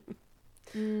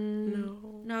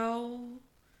 No.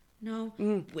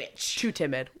 Which? Too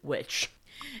timid. Which?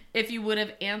 If you would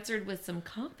have answered with some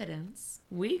confidence,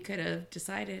 we could have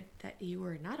decided that you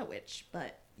were not a witch,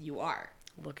 but you are.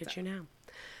 Look at you now.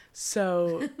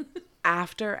 So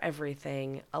after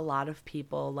everything, a lot of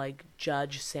people like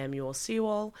Judge Samuel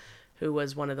Sewell, who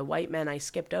was one of the white men I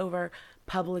skipped over,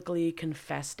 publicly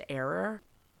confessed error.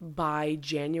 By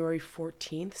January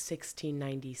 14th,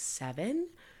 1697,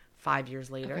 5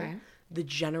 years later, the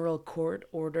General Court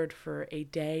ordered for a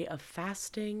day of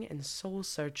fasting and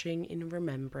soul-searching in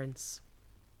remembrance.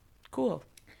 Cool.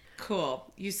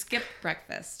 You skipped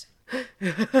breakfast.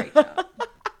 Great job.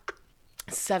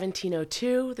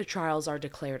 1702, the trials are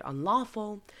declared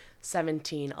unlawful.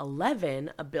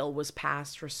 1711, a bill was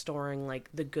passed restoring like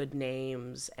the good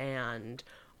names and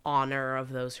honor of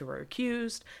those who were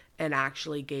accused, and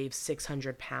actually gave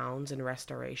 £600 in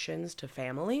restorations to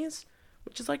families,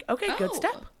 which is like, okay, good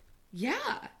step.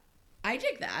 Yeah, I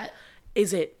dig that.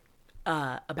 Is it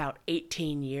about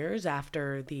 18 years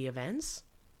after the events?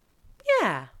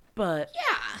 Yeah, but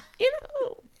you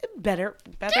know, better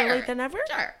late than ever.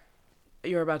 Sure.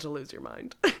 You're about to lose your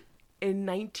mind. In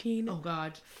 19,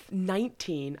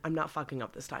 I'm not fucking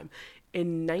up this time.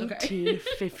 In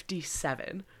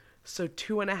 1957, so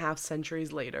 2.5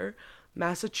 centuries later,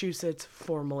 Massachusetts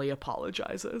formally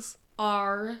apologizes.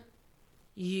 Are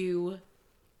you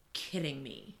kidding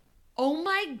me? Oh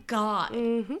my God.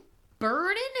 Mm-hmm.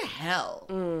 Burn in hell.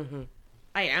 Mm-hmm.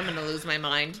 I am going to lose my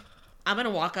mind. I'm going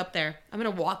to walk up there. I'm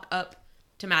going to walk up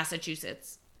to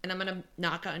Massachusetts and I'm going to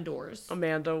knock on doors.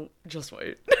 Amanda, just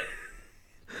wait.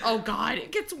 Oh God,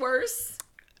 it gets worse.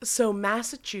 So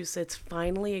Massachusetts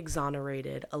finally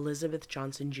exonerated Elizabeth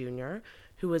Johnson Jr.,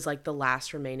 who was like the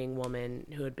last remaining woman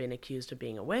who had been accused of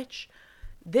being a witch.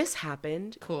 This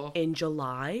happened in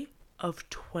July of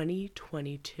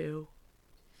 2022.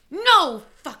 No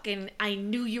fucking, I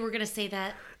knew you were going to say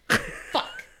that.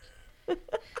 Fuck.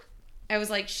 I was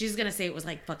like, she's going to say it was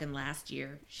like fucking last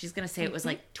year. She's going to say it was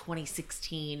like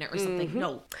 2016 or something. Mm-hmm.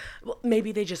 No. Well,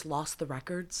 maybe they just lost the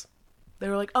records. They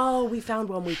were like, oh, we found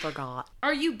one we forgot.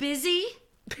 Are you busy,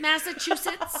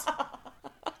 Massachusetts?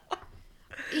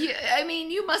 I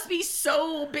mean, you must be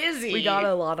so busy. We got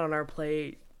a lot on our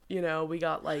plate. You know, we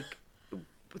got like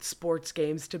sports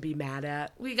games to be mad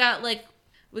at. We got like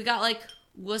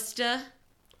Worcester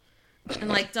and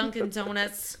like Dunkin'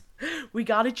 Donuts. We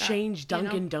got to change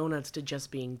Dunkin' Donuts to just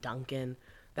being Dunkin'.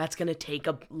 That's going to take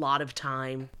a lot of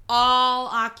time. All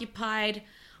occupied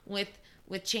with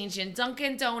changing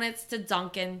Dunkin' Donuts to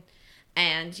Dunkin'.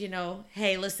 And, you know,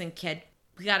 hey, listen, kid,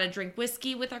 we got to drink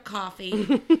whiskey with our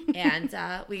coffee. And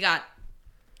we got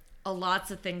lots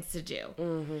of things to do.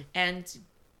 Mm-hmm. And,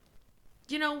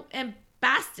 you know, and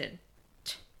Boston,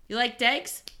 you like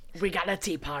Degs? We got a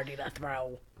tea party to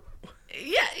throw.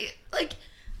 Yeah, like,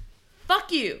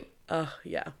 fuck you.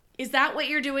 Yeah. Is that what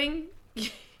you're doing?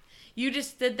 You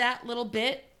just did that little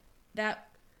bit that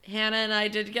Hannah and I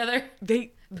did together?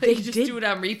 They just do it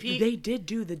on repeat? They did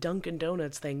do the Dunkin'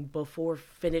 Donuts thing before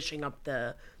finishing up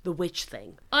the witch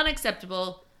thing.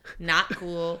 Unacceptable. Not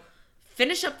cool.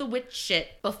 Finish up the witch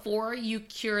shit before you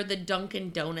cure the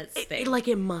Dunkin' Donuts thing.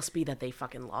 It must be that they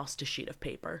fucking lost a sheet of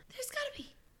paper. There's gotta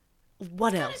be.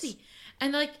 What else? Be.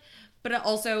 And like, but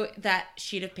also that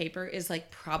sheet of paper is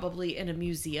like probably in a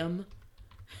museum.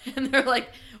 And they're like,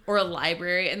 or a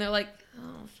library. And they're like,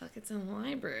 oh, fuck, it's in a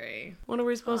library. What are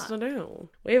we supposed to do?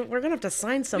 We're going to have to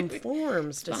sign some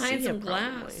forms to behind see some it,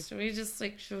 glass. probably. Should we just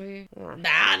like,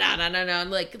 Nah.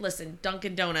 Like, listen,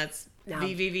 Dunkin' Donuts,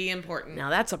 VVV important. Now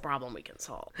that's a problem we can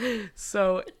solve.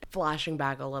 So flashing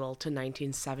back a little to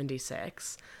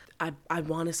 1976, I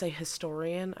want to say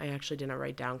historian. I actually didn't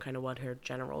write down kind of what her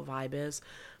general vibe is.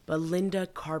 But Linda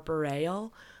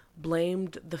Carparale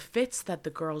blamed the fits that the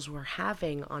girls were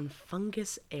having on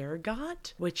fungus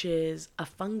ergot, which is a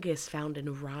fungus found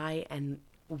in rye and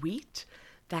wheat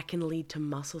that can lead to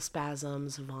muscle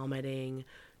spasms, vomiting,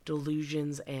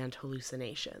 delusions, and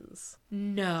hallucinations.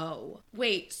 No.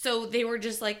 Wait, so they were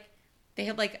just like, they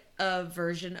had like a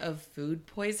version of food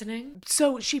poisoning?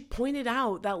 So she pointed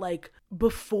out that like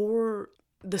before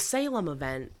the Salem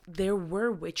event, there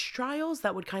were witch trials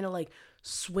that would kind of like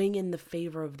swing in the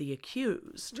favor of the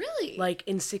accused. Really? Like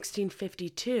in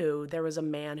 1652, there was a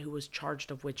man who was charged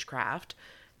of witchcraft,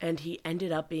 and he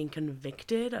ended up being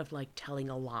convicted of like telling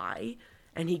a lie,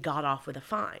 and he got off with a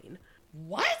fine.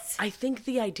 What? I think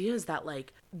the idea is that,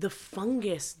 like, the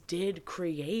fungus did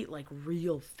create, like,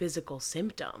 real physical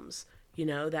symptoms, you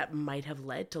know, that might have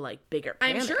led to, like, bigger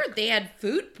panic. I'm sure they had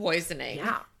food poisoning.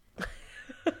 Yeah.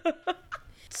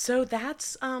 So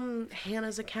that's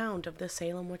Hannah's account of the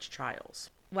Salem witch trials.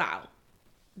 Wow.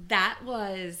 That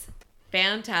was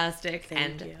fantastic.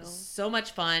 Thank and you. So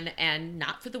much fun, and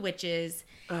not for the witches.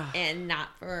 And not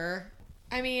for,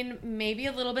 I mean, maybe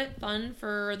a little bit fun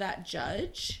for that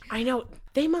judge. I know.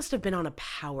 They must have been on a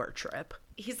power trip.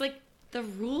 He's like, the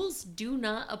rules do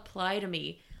not apply to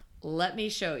me. Let me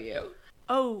show you.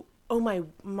 Oh, my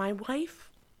wife?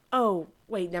 Oh,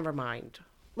 wait, never mind.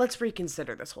 Let's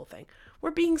reconsider this whole thing.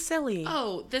 We're being silly.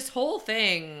 Oh, this whole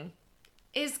thing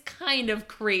is kind of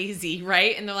crazy,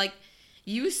 right? And they're like,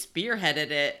 you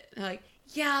spearheaded it. They're like,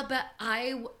 yeah, but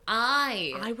I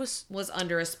was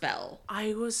under a spell.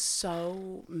 I was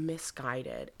so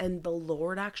misguided. And the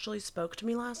Lord actually spoke to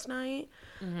me last night.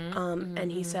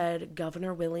 And he said,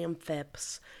 Governor William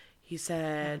Phipps, he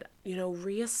said, you know,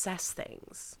 reassess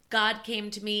things. God came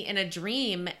to me in a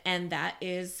dream, and that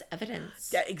is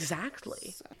evidence. Yeah,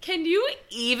 exactly. Can you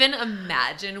even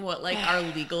imagine what, like, our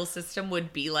legal system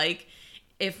would be like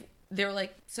if they were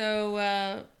like,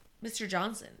 so, Mr.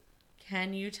 Johnson,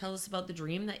 can you tell us about the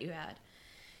dream that you had?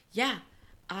 Yeah,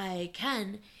 I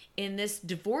can. In this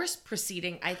divorce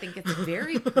proceeding, I think it's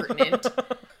very pertinent.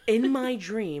 In my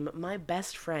dream, my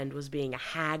best friend was being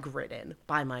hag-ridden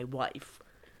by my wife.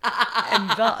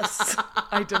 And thus,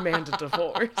 I demand a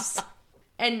divorce.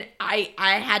 And I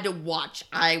had to watch.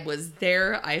 I was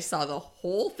there. I saw the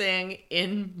whole thing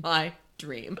in my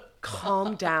dream.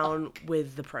 Calm down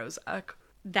with the Prozac.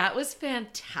 That was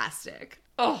fantastic.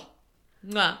 Oh,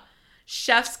 mwah.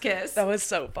 Chef's kiss. That was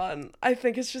so fun. I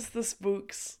think it's just the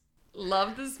spooks.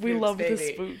 Love the spooks, We love baby.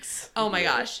 the spooks. Oh my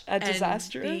gosh. At And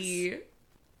Disastrous?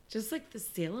 just like the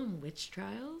Salem witch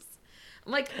trials.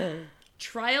 I'm like,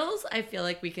 trials I feel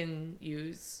like we can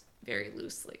use very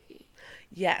loosely.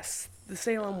 Yes. The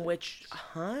Salem witch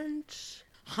hunt.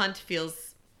 Hunt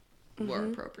feels more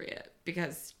appropriate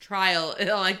because trial,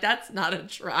 like, that's not a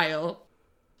trial.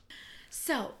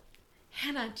 So,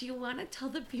 Hannah, do you want to tell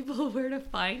the people where to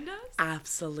find us?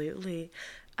 Absolutely.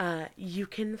 You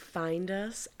can find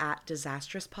us at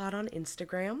DisastrousPod on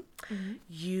Instagram.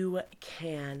 You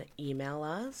can email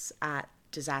us at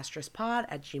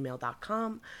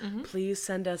disastrouspod@gmail.com. Please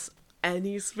send us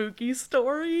any spooky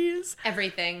stories.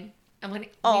 Everything. And we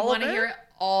All want of to it? hear it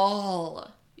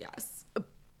all. Yes.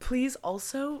 Please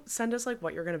also send us like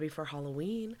what you're going to be for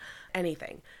Halloween.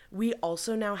 Anything. We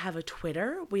also now have a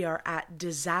Twitter. We are at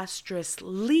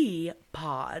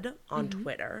DisastrouslyPod on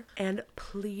Twitter. And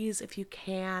please, if you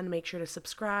can, make sure to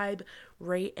subscribe,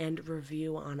 rate, and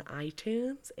review on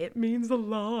iTunes. It means a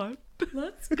lot.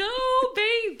 Let's go,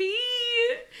 baby.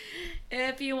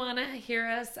 If you want to hear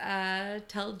us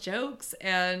tell jokes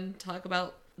and talk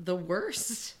about the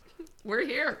worst, we're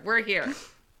here. We're here.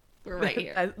 We're right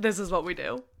here. This is what we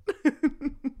do.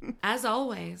 As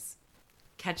always,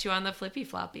 catch you on the flippy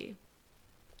floppy.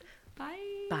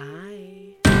 Bye. Bye.